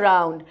looked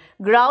around.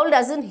 Growled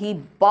as in he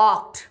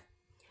barked.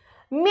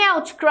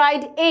 Meouch,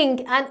 cried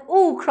Ink, and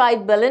ooh,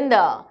 cried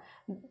Belinda.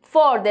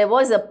 For there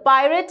was a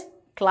pirate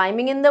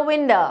climbing in the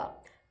window.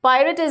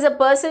 Pirate is a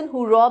person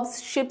who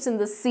robs ships in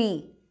the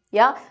sea.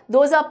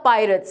 Those are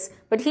pirates.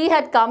 But he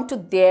had come to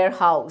their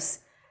house.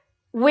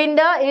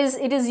 Window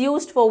it is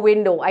used for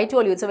window. I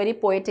told you it's a very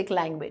poetic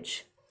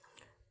language.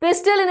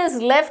 Pistol in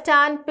his left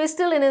hand,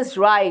 pistol in his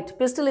right.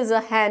 Pistol is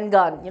a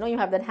handgun. You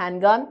have that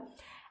handgun.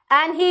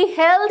 And he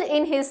held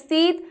in his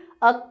teeth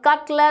a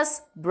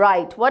cutlass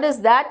bright. What is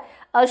that?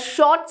 A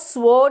short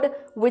sword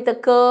with a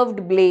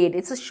curved blade.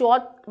 It's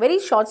a very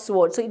short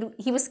sword. So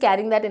he was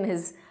carrying that in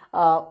his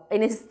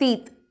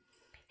teeth.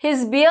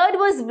 His beard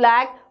was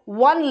black.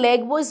 One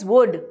leg was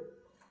wood.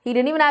 He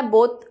didn't even have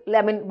both,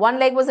 one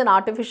leg was an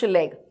artificial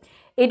leg.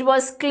 It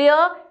was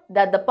clear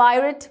that the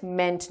pirate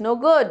meant no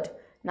good.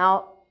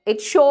 Now, it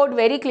showed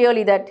very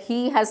clearly that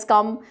he has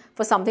come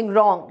for something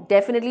wrong,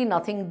 definitely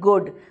nothing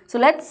good. So,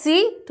 let's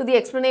see to the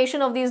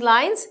explanation of these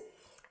lines.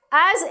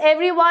 As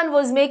everyone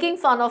was making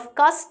fun of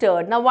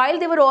Custard, now while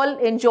they were all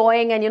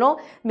enjoying and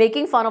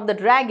making fun of the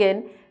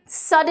dragon,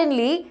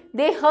 suddenly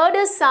they heard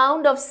a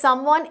sound of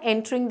someone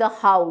entering the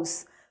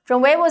house.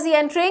 From where was he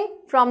entering?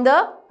 From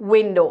the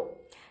window.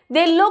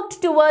 They looked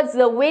towards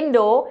the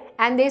window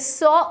and they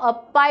saw a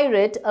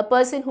pirate, a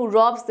person who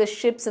robs the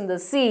ships in the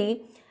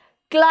sea,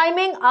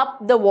 climbing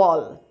up the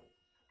wall.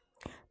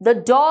 The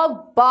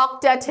dog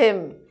barked at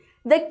him.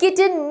 The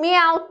kitten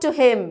meowed to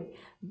him.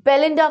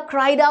 Belinda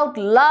cried out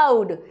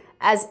loud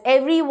as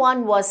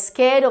everyone was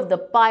scared of the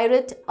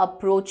pirate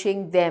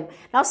approaching them.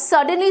 Now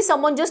suddenly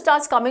someone just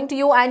starts coming to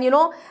you and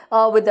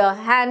with a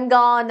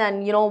handgun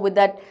and with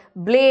that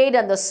blade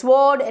and the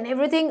sword and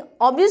everything.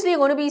 Obviously you're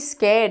going to be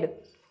scared.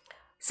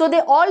 So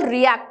they all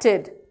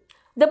reacted.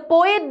 The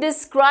poet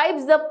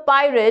describes the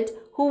pirate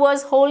who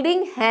was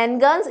holding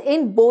handguns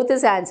in both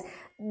his hands.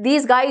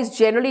 These guys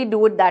generally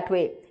do it that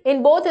way.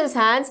 In both his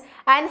hands,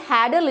 and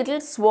had a little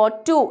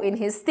sword too in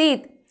his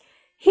teeth.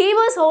 He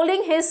was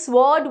holding his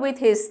sword with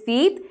his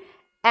teeth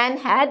and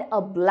had a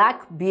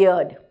black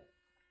beard.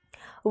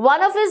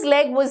 One of his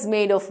legs was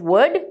made of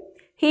wood.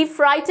 He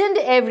frightened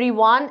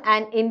everyone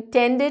and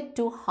intended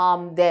to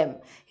harm them.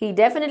 He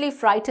definitely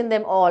frightened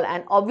them all,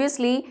 and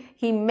obviously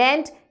he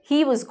meant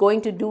he was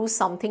going to do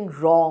something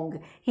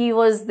wrong. He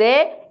was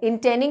there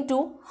intending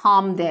to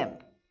harm them.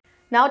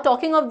 Now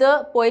talking of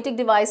the poetic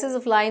devices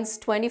of lines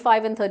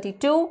 25 and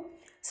 32.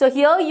 So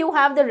here you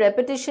have the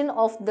repetition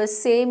of the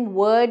same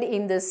word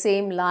in the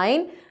same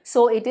line.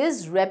 So it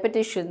is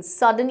repetition.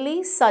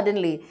 Suddenly,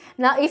 suddenly.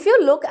 Now if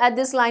you look at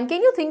this line,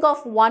 can you think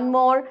of one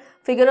more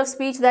figure of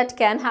speech that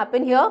can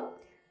happen here?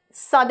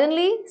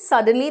 Suddenly,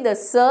 suddenly, the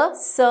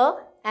sir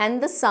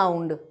and the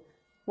sound.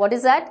 What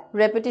is that?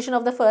 Repetition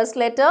of the first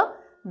letter.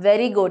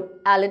 Very good.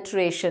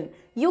 Alliteration.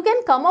 You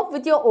can come up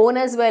with your own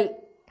as well.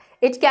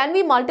 It can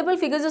be multiple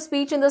figures of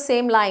speech in the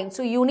same line.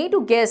 So you need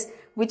to guess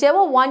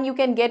whichever one you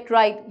can get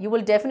right. You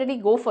will definitely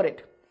go for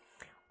it.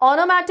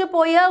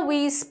 Onomatopoeia,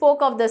 we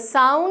spoke of the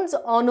sounds.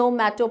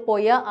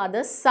 Onomatopoeia are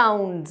the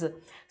sounds.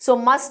 So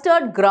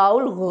Mustard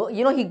growled,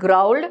 he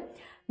growled.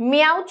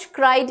 Meouch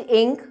cried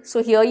Ink.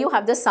 So here you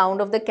have the sound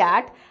of the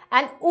cat.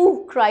 And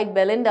ooh cried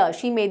Belinda.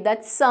 She made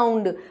that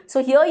sound.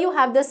 So here you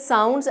have the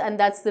sounds, and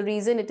that's the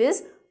reason it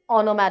is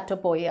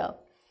onomatopoeia.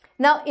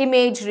 Now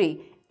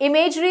imagery.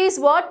 Imagery is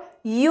what?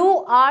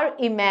 You are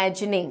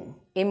imagining.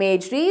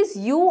 Imagery is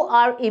you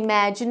are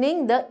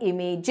imagining the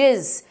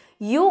images.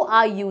 You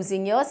are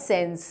using your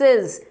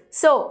senses.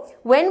 So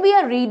when we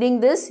are reading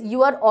this,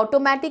 you are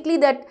automatically,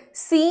 that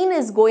scene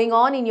is going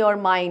on in your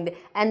mind,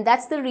 and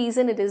that's the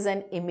reason it is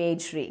an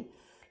imagery.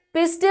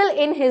 Pistol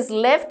in his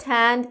left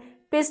hand,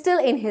 pistol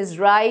in his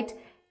right,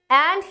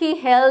 and he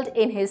held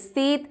in his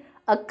teeth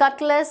a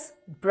cutlass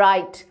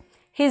bright.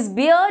 His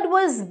beard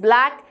was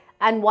black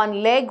and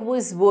one leg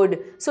was wood.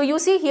 So you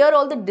see here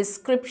all the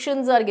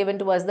descriptions are given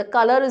to us. The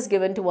color is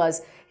given to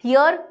us.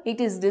 Here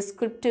it is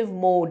descriptive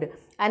mode.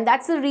 And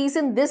that's the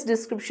reason this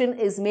description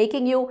is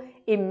making you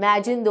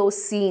imagine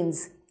those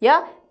scenes.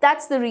 Yeah,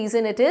 that's the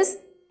reason it is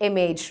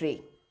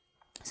imagery.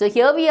 So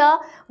here we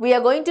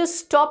are going to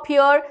stop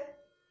here.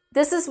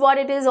 This is what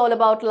it is all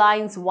about,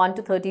 lines 1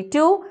 to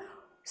 32.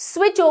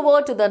 Switch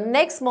over to the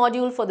next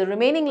module for the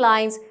remaining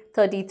lines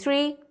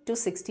 33 to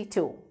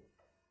 62.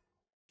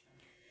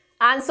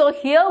 And so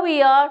here we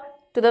are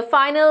to the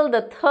final,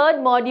 the third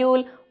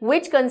module,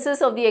 which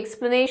consists of the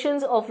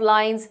explanations of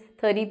lines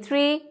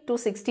 33 to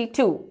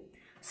 62.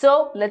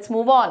 So let's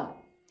move on.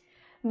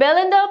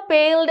 Belinda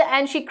paled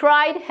and she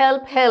cried,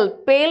 help,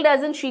 help. Paled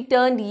as in she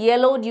turned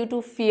yellow due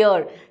to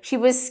fear. She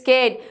was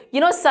scared.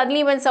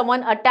 Suddenly when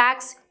someone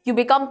attacks, you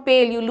become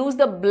pale. You lose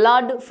the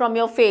blood from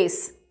your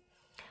face.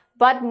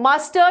 But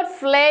Mustard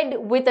fled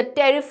with a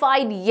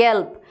terrified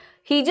yelp.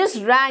 He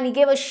just ran. He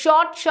gave a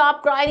short,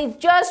 sharp cry and he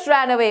just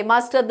ran away.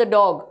 Mustard the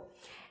dog.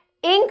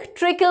 Ink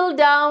trickled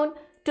down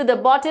to the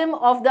bottom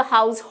of the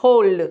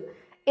household.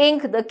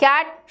 Ink the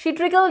cat, she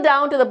trickled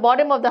down to the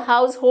bottom of the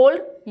household.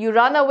 You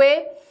run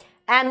away.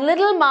 And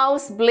little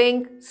mouse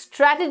Blink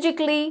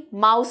strategically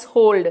mouse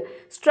hold.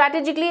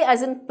 Strategically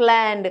as in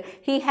planned.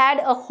 He had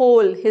a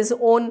hole, his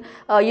own,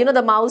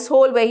 the mouse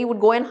hole where he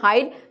would go and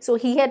hide. So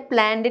he had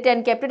planned it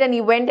and kept it, and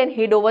he went and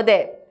hid over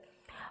there.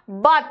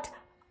 But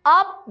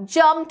up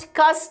jumped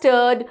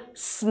Custard,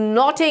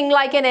 snorting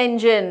like an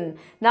engine.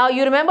 Now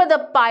you remember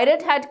the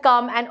pirate had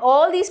come and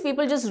all these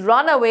people just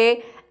run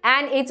away,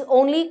 and it's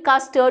only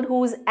Custard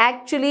who's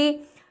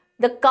actually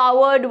the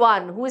coward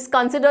one, who is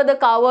considered the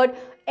coward.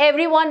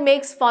 Everyone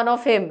makes fun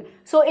of him.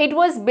 So it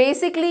was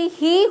basically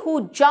he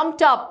who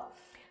jumped up,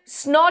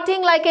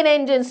 snorting like an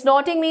engine.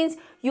 Snorting means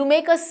you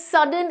make a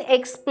sudden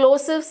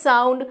explosive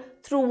sound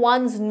through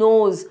one's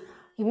nose.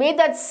 He made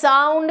that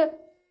sound,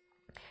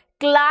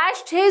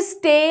 clashed his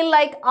tail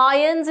like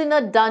irons in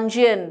a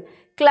dungeon.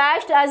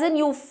 Clashed as in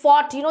you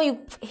fought, you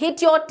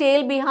hit your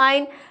tail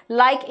behind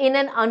like in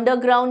an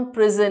underground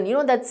prison.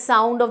 That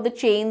sound of the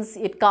chains,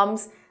 it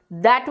comes.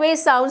 That way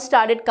sound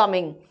started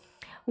coming.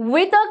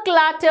 With a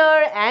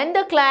clatter and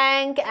a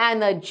clank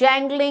and a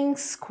jangling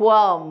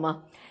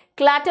squirm.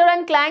 Clatter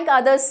and clank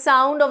are the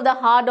sound of the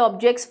hard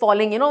objects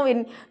falling.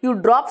 When you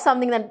drop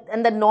something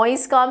and the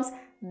noise comes,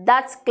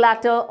 that's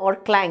clatter or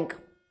clank.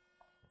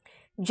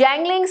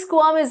 Jangling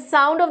squirm is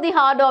sound of the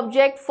hard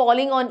object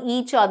falling on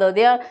each other.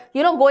 They are,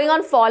 going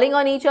on falling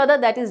on each other.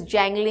 That is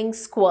jangling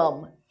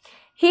squirm.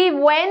 He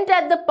went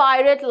at the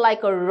pirate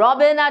like a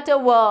robin at a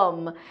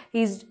worm.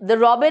 He's the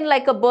robin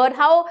like a bird.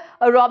 How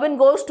a robin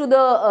goes to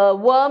the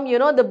worm,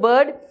 the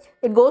bird,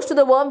 it goes to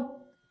the worm.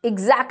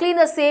 Exactly in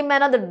the same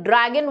manner, the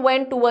dragon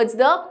went towards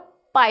the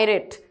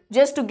pirate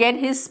just to get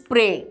his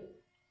prey.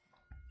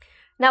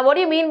 Now, what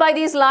do you mean by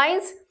these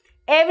lines?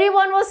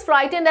 Everyone was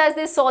frightened as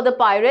they saw the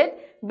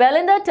pirate.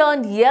 Belinda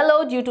turned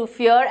yellow due to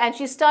fear and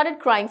she started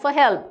crying for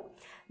help.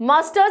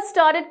 Mustard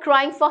started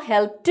crying for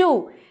help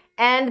too.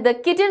 And the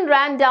kitten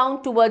ran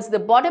down towards the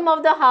bottom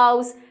of the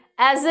house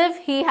as if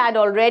he had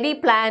already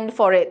planned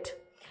for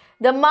it.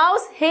 The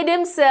mouse hid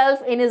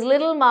himself in his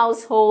little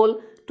mouse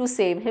hole to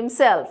save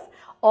himself.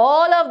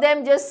 All of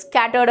them just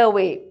scattered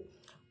away.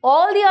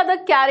 All the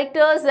other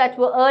characters that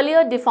were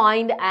earlier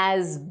defined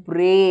as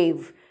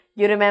brave.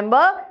 You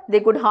remember?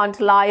 They could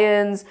hunt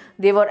lions.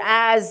 They were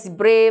as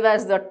brave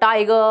as the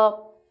tiger.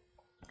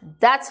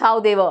 That's how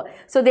they were.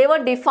 So they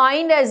were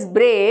defined as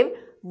brave,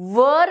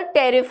 were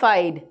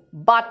terrified.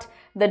 But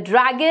the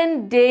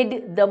dragon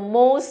did the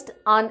most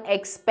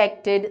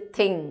unexpected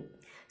thing.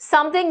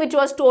 Something which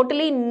was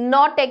totally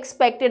not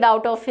expected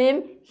out of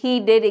him. He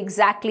did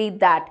exactly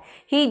that.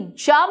 He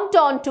jumped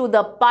onto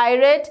the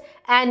pirate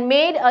and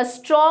made a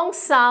strong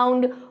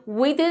sound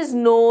with his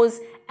nose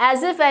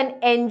as if an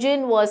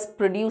engine was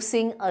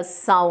producing a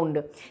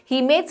sound.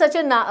 He made such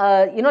a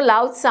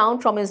loud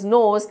sound from his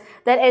nose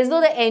that as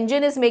though the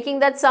engine is making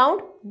that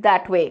sound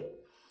that way.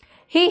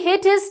 He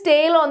hit his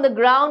tail on the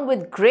ground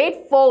with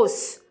great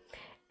force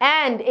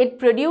and it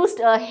produced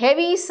a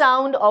heavy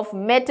sound of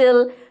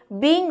metal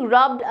being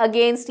rubbed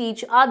against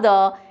each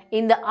other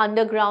in the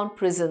underground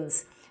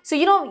prisons. So,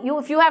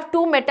 if you have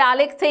two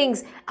metallic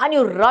things and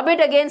you rub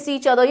it against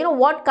each other,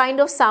 what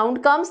kind of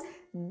sound comes?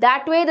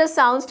 That way the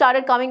sound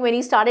started coming when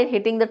he started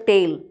hitting the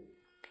tail.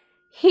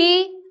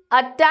 He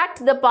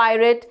attacked the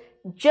pirate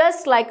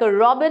just like a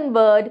robin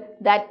bird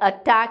that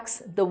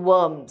attacks the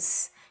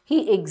worms.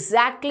 He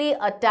exactly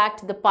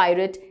attacked the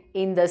pirate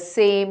in the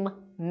same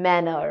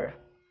manner.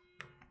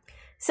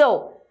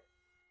 So,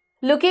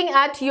 looking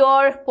at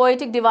your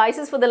poetic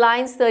devices for the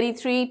lines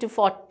 33 to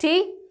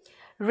 40,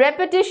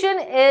 repetition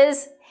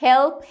is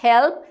help,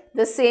 help.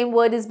 The same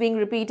word is being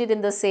repeated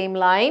in the same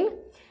line.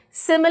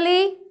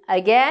 Simile,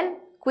 again,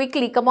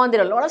 quickly, come on,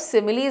 there are a lot of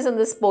similes in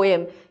this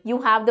poem.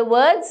 You have the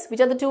words, which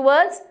are the two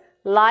words?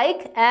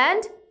 Like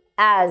and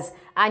as.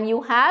 And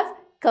you have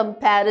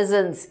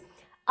comparisons.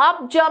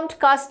 Up jumped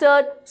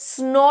Custard,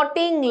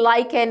 snorting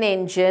like an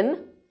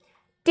engine,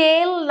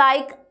 tail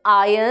like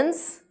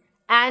irons,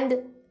 and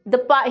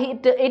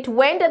it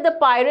went at the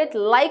pirate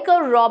like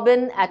a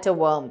robin at a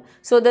worm.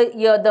 So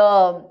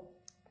the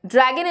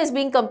dragon is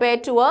being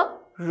compared to a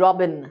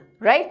robin,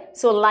 right?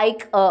 So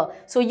like a.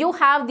 So you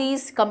have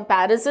these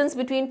comparisons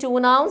between two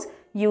nouns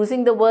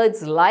using the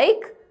words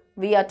like.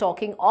 We are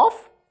talking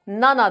of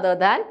none other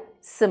than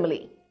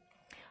simile.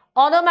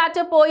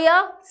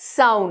 Onomatopoeia,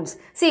 sounds.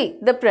 See,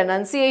 the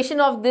pronunciation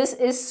of this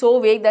is so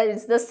vague that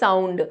it's the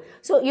sound.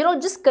 So,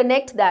 just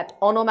connect that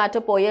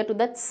onomatopoeia to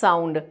that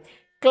sound.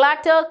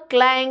 Clatter,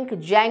 clank,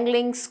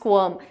 jangling,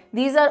 squirm.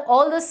 These are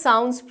all the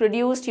sounds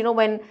produced,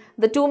 when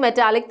the two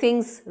metallic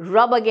things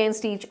rub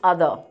against each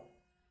other.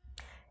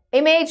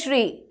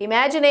 Imagery,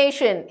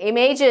 imagination,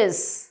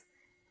 images.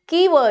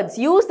 Keywords,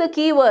 use the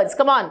keywords.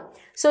 Come on.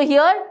 So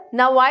here,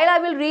 now while I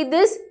will read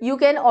this, you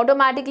can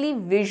automatically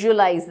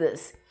visualize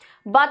this.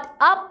 But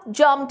up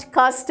jumped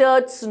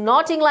Custard,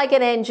 snorting like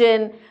an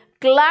engine,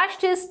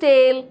 clashed his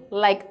tail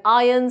like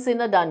irons in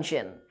a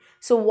dungeon.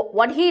 So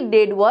what he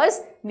did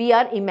was, we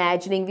are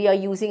imagining, we are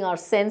using our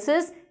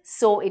senses,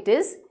 so it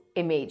is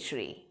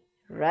imagery,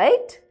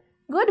 right?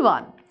 Good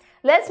one.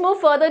 Let's move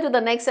further to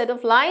the next set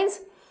of lines.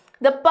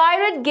 The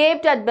pirate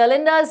gaped at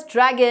Belinda's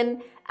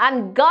dragon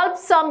and gulped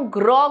some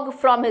grog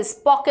from his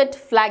pocket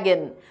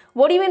flagon.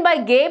 What do you mean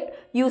by gaped?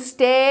 You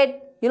stared,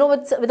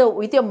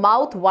 with your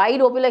mouth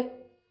wide open, like,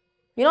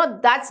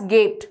 that's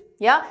gaped,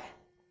 yeah?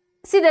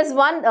 See, there's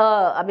one,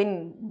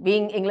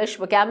 being English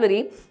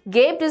vocabulary,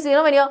 gaped is,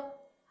 when you're,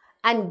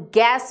 and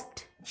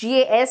gasped,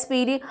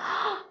 G-A-S-P-D,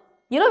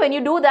 when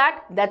you do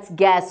that, that's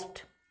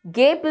gasped.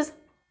 Gape is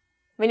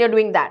when you're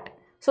doing that.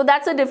 So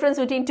that's the difference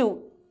between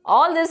two.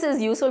 All this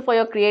is useful for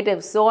your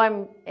creative, so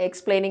I'm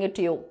explaining it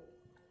to you.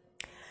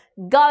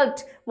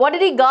 Gulped. What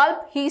did he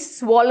gulp? He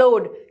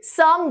swallowed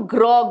some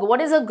grog.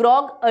 What is a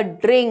grog? A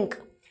drink.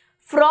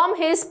 From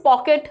his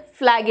pocket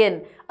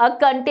flagon, a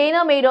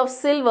container made of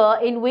silver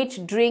in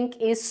which drink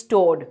is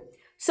stored.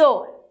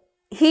 So,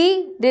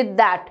 he did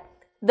that.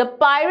 The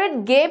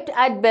pirate gaped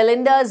at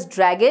Belinda's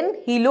dragon.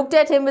 He looked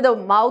at him with a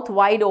mouth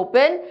wide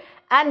open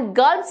and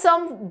gulped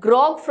some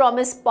grog from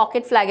his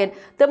pocket flagon.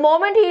 The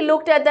moment he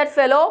looked at that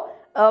fellow,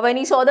 when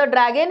he saw the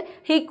dragon,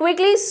 he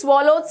quickly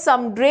swallowed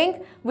some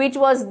drink which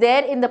was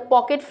there in the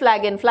pocket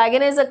flagon.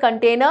 Flagon is a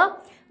container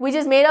which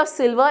is made of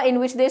silver in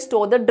which they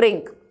store the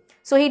drink.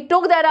 So he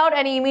took that out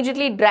and he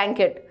immediately drank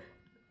it.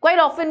 Quite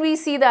often we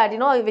see that,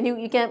 when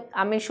you can,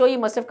 I'm sure you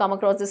must have come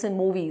across this in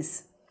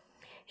movies.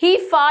 He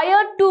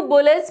fired 2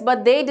 bullets,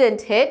 but they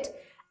didn't hit,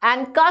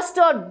 and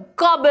Custard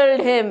gobbled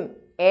him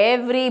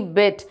every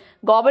bit.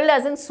 Gobbled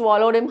as in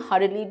swallowed him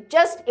hurriedly,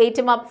 just ate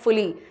him up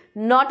fully.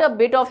 Not a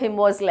bit of him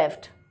was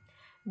left.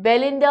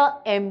 Belinda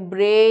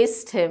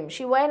embraced him.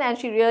 She went and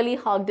she really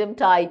hugged him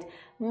tight.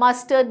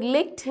 Mustard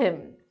licked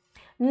him.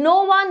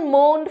 No one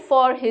mourned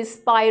for his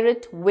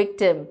pirate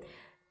victim.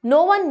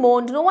 No one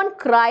mourned, no one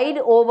cried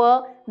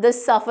over the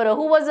sufferer.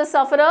 Who was the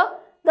sufferer?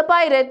 The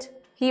pirate.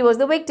 He was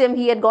the victim.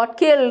 He had got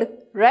killed,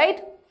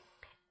 right?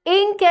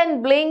 Ink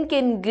and blink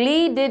in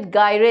glee did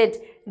gyrate.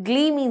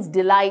 Glee means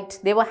delight.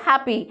 They were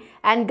happy.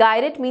 And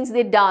gyrate means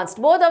they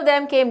danced. Both of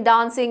them came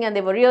dancing and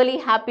they were really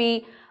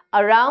happy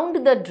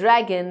around the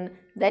dragon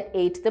that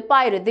ate the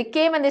pirate. They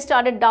came and they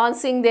started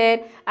dancing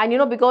there.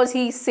 And because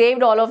he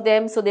saved all of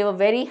them, so they were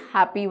very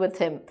happy with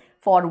him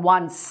for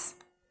once.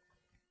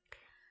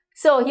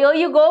 So here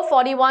you go,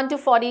 41 to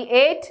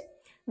 48.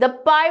 The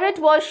pirate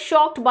was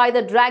shocked by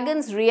the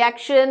dragon's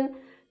reaction.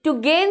 To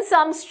gain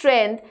some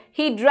strength,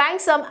 he drank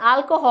some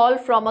alcohol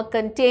from a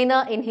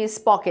container in his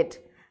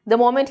pocket. The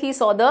moment he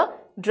saw the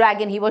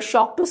dragon, he was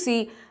shocked to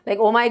see, like,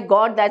 oh my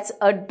God, that's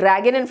a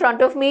dragon in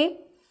front of me.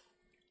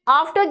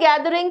 After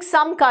gathering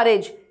some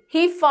courage,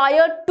 he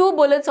fired 2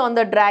 bullets on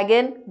the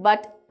dragon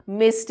but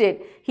missed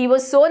it. He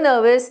was so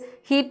nervous.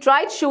 He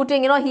tried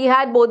shooting, he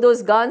had both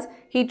those guns.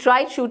 He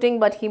tried shooting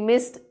but he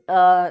missed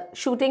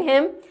shooting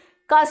him.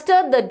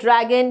 Custard the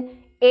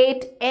dragon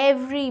ate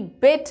every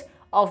bit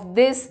of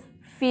this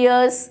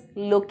fierce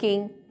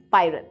looking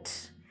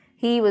pirate.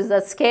 He was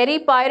a scary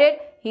pirate.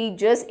 He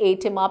just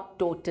ate him up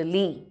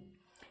totally.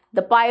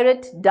 The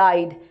pirate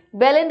died.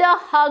 Belinda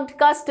hugged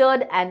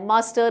Custard and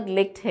Mustard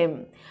licked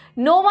him.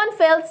 No one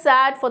felt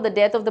sad for the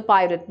death of the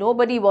pirate.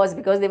 Nobody was,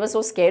 because they were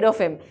so scared of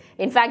him.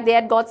 In fact, they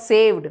had got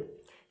saved.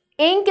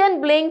 Ink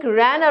and Blink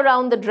ran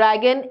around the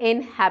dragon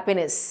in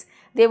happiness.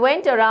 They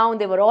went around,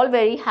 they were all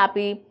very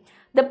happy.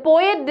 The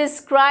poet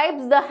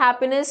describes the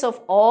happiness of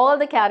all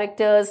the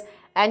characters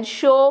and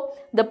show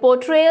the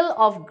portrayal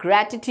of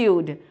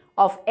gratitude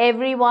of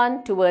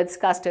everyone towards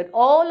Custard.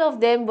 All of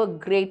them were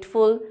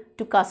grateful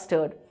to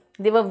Custard.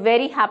 They were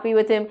very happy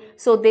with him,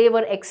 so they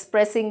were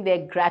expressing their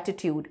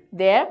gratitude,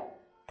 their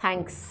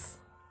thanks.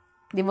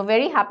 They were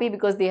very happy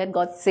because they had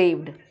got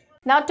saved.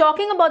 Now,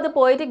 talking about the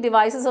poetic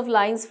devices of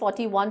lines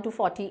 41 to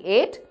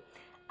 48,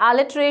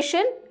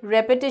 alliteration,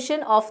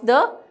 repetition of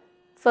the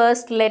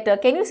first letter.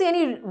 Can you see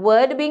any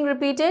word being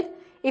repeated?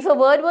 If a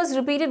word was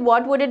repeated,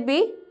 what would it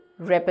be?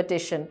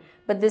 Repetition.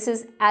 But this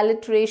is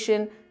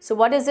alliteration. So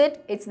what is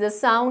it? It's the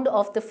sound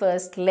of the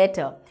first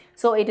letter.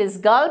 So it is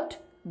gulped,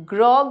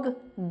 grog,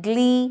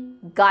 glee,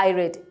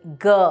 gyrate,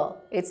 g.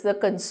 It's the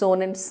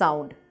consonant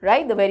sound,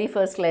 right? The very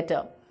first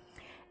letter.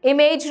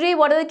 Imagery,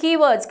 what are the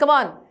keywords? Come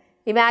on.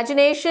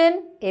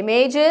 Imagination,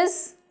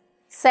 images,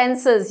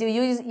 senses.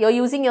 You're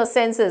using your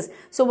senses.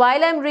 So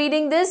while I'm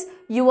reading this,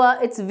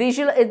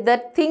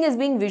 that thing is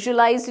being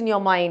visualized in your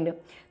mind.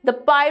 The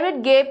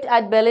pirate gaped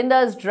at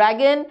Belinda's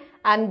dragon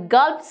and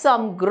gulped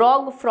some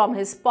grog from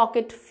his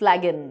pocket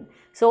flagon.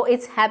 So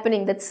it's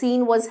happening. That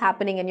scene was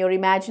happening and you're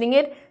imagining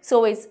it.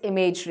 So it's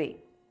imagery.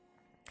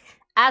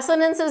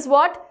 Assonance is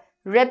what?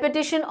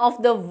 Repetition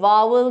of the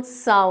vowel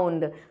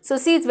sound. So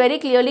see, it's very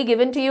clearly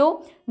given to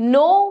you.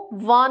 No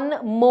one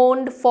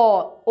moaned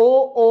for.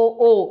 O, O,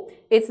 O.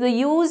 It's the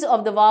use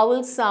of the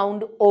vowel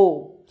sound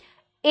O.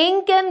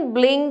 Ink and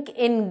blink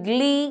in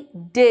glee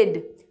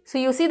did. So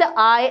you see the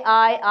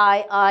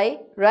I,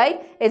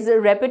 right? It's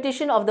the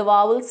repetition of the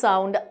vowel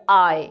sound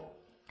I.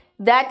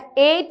 That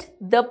ate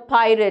the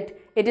pirate.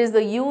 It is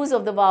the use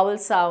of the vowel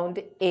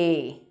sound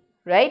A,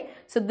 right?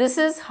 So this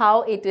is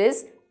how it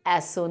is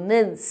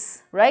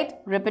assonance, right?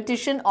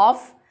 Repetition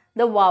of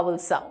the vowel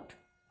sound.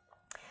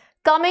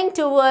 Coming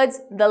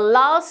towards the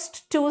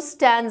last 2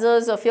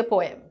 stanzas of your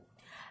poem.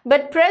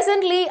 But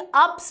presently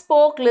up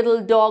spoke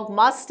little dog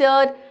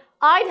Mustard,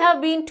 I'd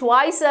have been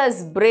twice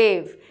as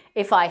brave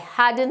if I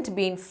hadn't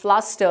been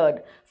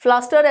flustered.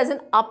 Flustered as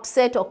in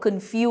upset or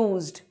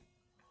confused.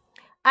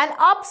 And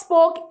up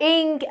spoke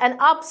Ink and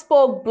up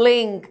spoke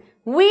Blink.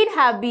 We'd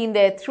have been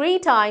there 3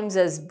 times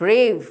as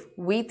brave,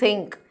 we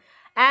think.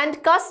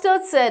 And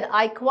Custard said,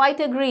 I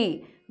quite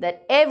agree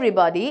that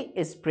everybody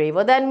is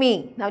braver than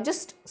me. Now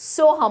just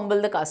so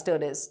humble the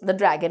Custard is, the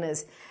dragon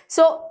is.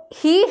 So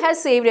he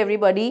has saved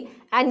everybody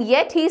and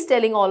yet he's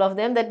telling all of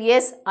them that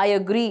yes, I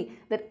agree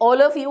that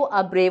all of you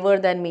are braver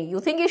than me. You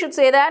think he should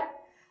say that?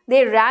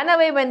 They ran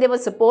away when they were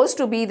supposed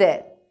to be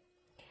there.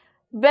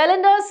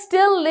 Belinda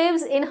still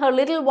lives in her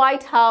little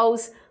white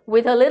house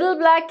with her little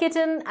black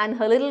kitten and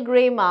her little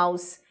grey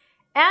mouse.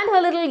 and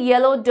her little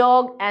yellow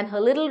dog, and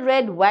her little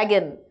red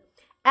wagon,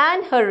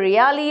 and her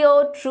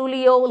realio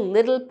trulio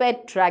little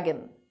pet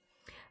dragon.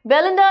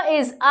 Belinda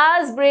is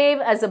as brave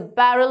as a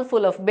barrel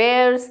full of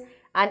bears,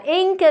 and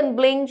Ink and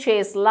Blink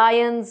chase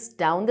lions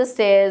down the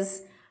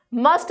stairs.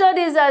 Mustard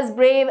is as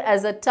brave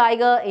as a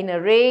tiger in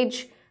a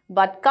rage,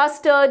 but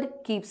Custard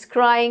keeps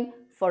crying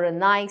for a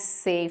nice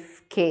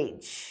safe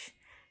cage.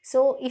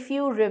 So if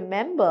you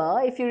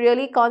remember, if you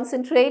really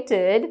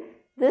concentrated,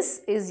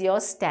 this is your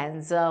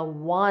stanza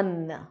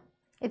 1.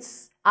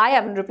 I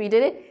haven't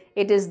repeated it.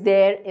 It is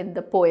there in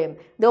the poem.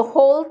 The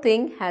whole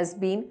thing has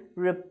been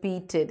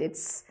repeated.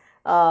 It's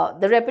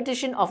the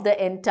repetition of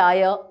the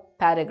entire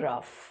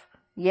paragraph.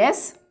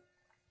 Yes?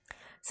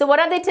 So what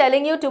are they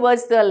telling you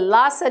towards the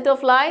last set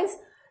of lines?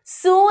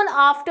 Soon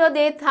after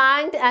they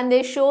thanked and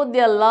they showed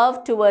their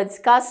love towards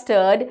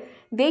Custard,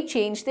 they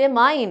changed their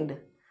mind.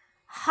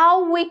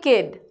 How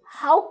wicked,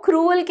 how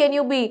cruel can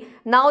you be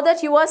now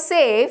that you are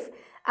safe?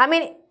 I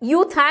mean,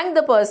 you thank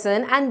the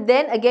person and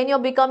then again you're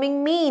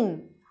becoming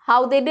mean.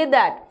 How they did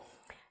that?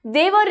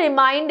 They were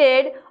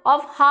reminded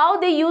of how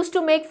they used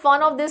to make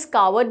fun of this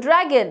coward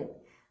dragon.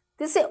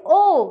 They say,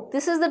 oh,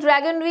 this is the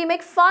dragon we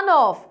make fun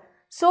of.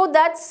 So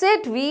that's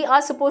it, we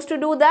are supposed to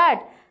do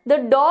that. The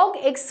dog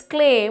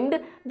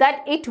exclaimed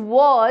that it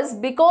was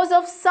because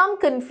of some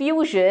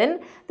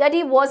confusion that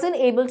he wasn't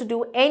able to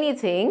do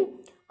anything.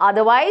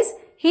 Otherwise,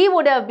 he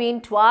would have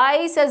been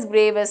twice as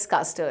brave as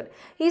Custard.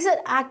 He said,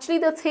 actually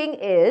the thing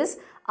is,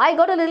 I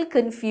got a little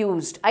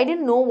confused. I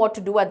didn't know what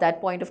to do at that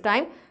point of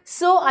time.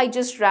 So I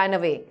just ran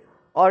away.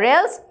 Or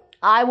else,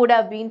 I would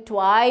have been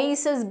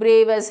twice as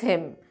brave as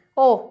him.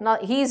 Oh, now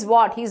he's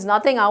what? He's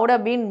nothing. I would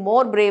have been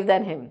more brave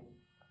than him.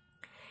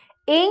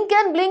 Ink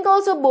and Blink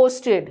also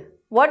boasted.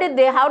 How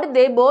did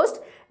they boast?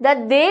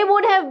 That they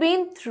would have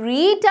been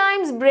 3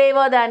 times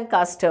braver than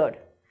Custard.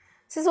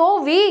 Says,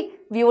 oh,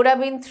 we would have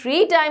been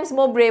 3 times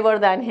more braver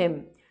than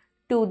him.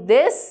 To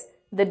this,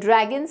 the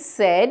dragon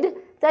said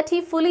that he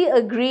fully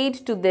agreed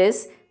to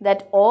this,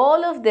 that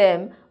all of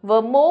them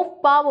were more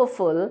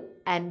powerful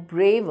and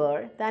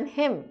braver than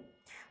him.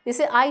 They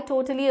say, I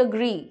totally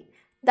agree.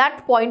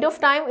 That point of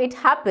time it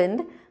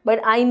happened,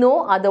 but I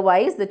know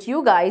otherwise that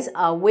you guys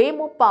are way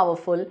more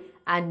powerful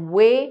and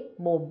way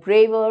more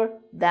braver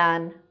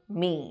than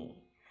me.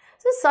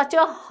 So such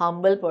a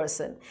humble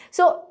person.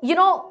 So, you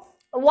know,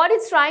 what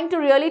it's trying to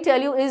really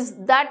tell you is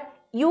that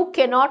you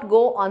cannot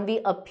go on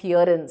the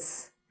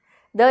appearance.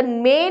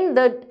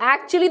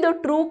 Actually the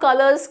true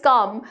colors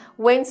come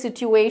when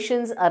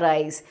situations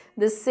arise.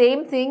 The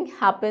same thing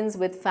happens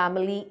with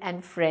family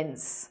and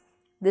friends.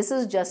 This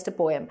is just a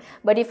poem.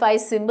 But if I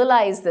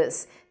symbolize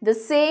this, the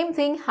same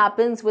thing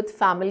happens with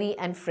family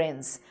and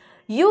friends.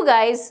 You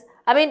guys,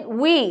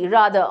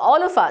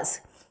 all of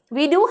us,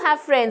 we do have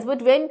friends,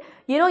 but when,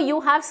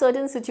 you have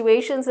certain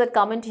situations that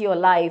come into your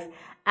life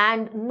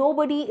and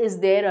nobody is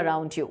there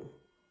around you,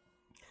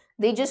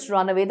 they just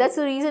run away. That's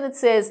the reason it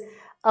says,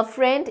 a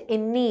friend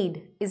in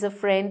need is a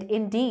friend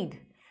indeed.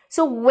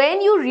 So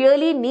when you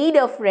really need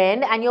a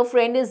friend and your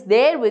friend is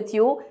there with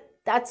you,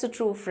 that's a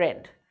true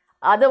friend.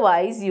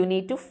 Otherwise, you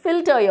need to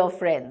filter your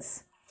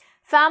friends.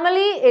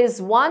 Family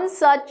is one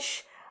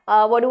such,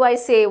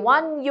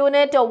 one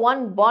unit or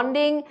one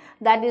bonding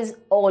that is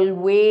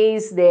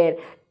always there.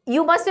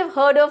 You must have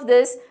heard of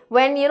this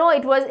when,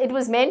 it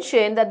was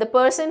mentioned that the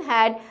person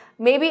had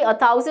maybe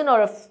 1,000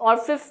 or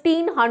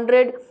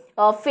 1,500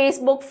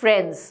 Facebook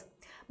friends.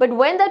 But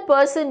when that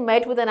person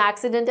met with an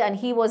accident and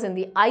he was in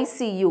the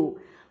ICU,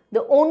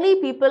 the only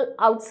people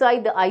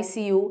outside the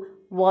ICU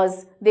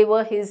they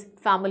were his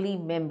family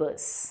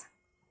members.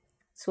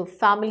 So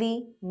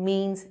family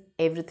means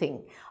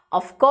everything.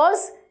 Of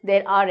course,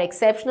 there are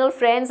exceptional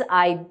friends.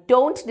 I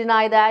don't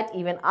deny that.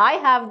 Even I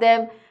have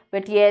them.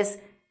 But yes,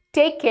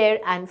 take care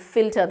and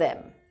filter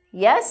them.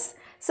 Yes?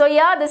 So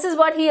yeah, this is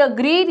what he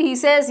agreed. He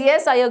says,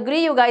 yes, I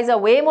agree. You guys are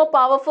way more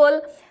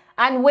powerful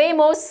and way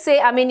more, way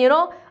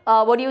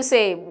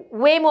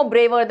more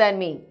braver than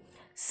me.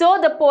 So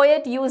the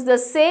poet used the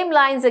same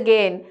lines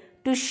again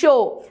to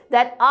show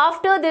that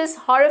after this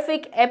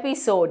horrific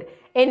episode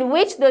in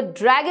which the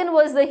dragon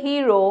was the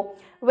hero,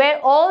 where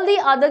all the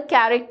other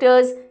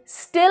characters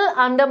still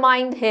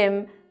undermined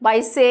him by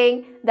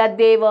saying that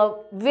they were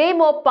way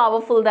more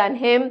powerful than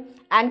him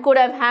and could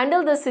have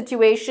handled the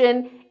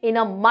situation in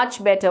a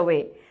much better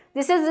way.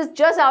 This is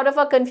just out of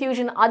a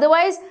confusion.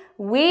 Otherwise,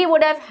 we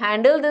would have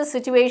handled this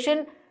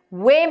situation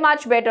way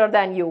much better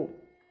than you.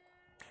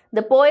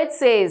 The poet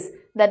says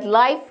that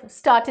life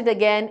started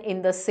again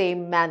in the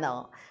same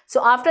manner.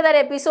 So after that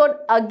episode,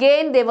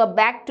 again they were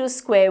back to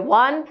square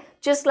one.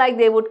 Just like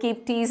they would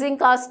keep teasing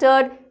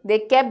Custard, they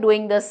kept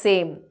doing the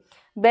same.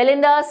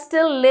 Belinda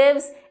still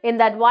lives in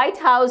that White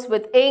House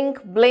with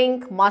Ink,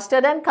 Blink,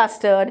 Mustard and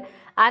Custard,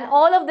 and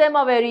all of them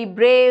are very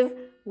brave,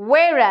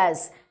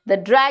 whereas the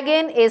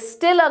dragon is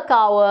still a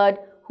coward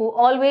who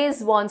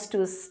always wants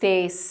to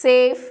stay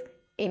safe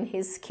in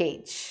his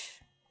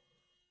cage.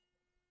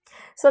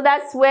 So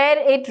that's where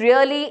it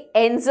really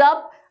ends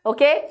up,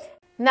 okay?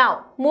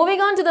 Now,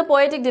 moving on to the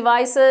poetic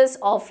devices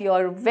of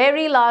your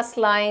very last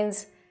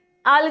lines.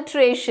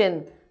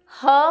 alliteration.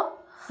 Her,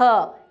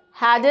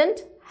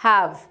 hadn't,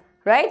 have,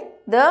 right?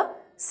 The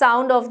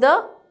sound of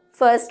the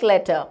first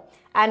letter.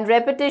 And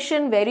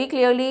repetition very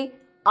clearly,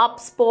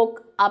 upspoke,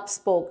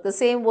 upspoke. The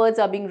same words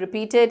are being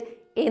repeated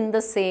in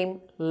the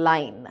same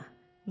line.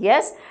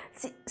 Yes?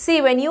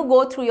 See, when you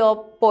go through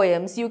your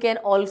poems, you can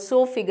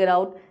also figure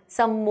out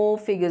some more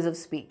figures of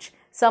speech,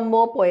 some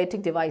more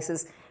poetic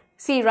devices.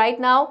 See, right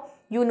now,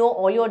 you know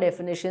all your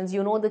definitions,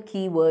 you know the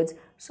keywords,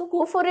 so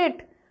go for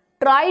it.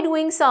 Try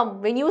doing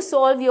some. When you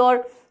solve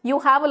you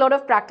have a lot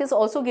of practice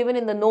also given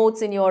in the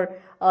notes, in your,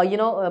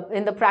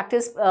 in the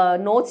practice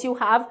notes, you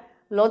have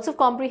lots of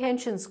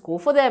comprehensions. Go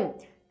for them.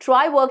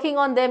 Try working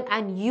on them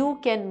and you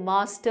can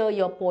master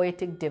your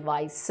poetic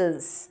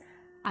devices.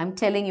 I'm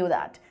telling you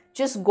that.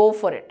 Just go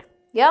for it.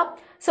 Yeah.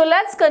 So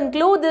let's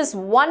conclude this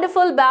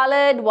wonderful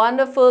ballad,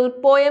 wonderful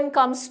poem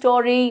cum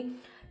story.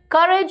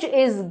 Courage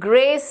is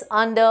grace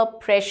under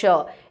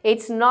pressure.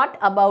 It's not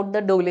about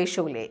the dole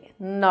shole.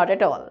 Not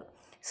at all.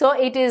 So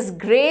it is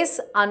grace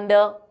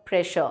under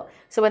pressure.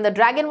 So when the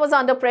dragon was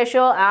under pressure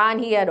and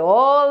he had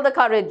all the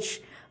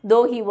courage,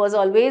 though he was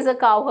always a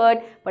cowherd,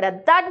 but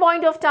at that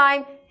point of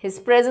time, his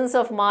presence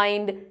of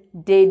mind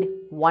did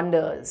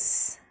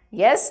wonders.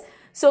 Yes.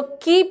 So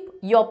keep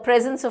your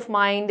presence of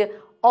mind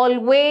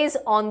always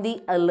on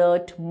the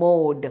alert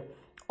mode.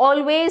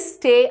 Always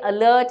stay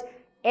alert.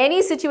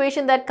 Any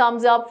situation that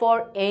comes up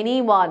for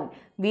anyone,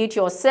 be it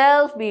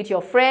yourself, be it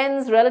your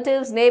friends,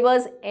 relatives,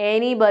 neighbors,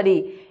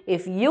 anybody,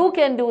 if you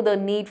can do the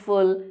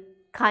needful,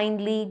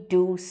 kindly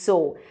do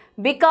so.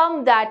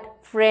 Become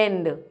that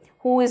friend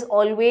who is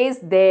always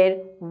there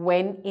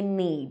when in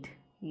need.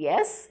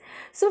 Yes?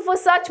 So for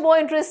such more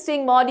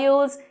interesting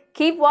modules,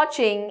 keep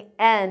watching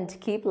and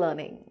keep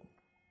learning.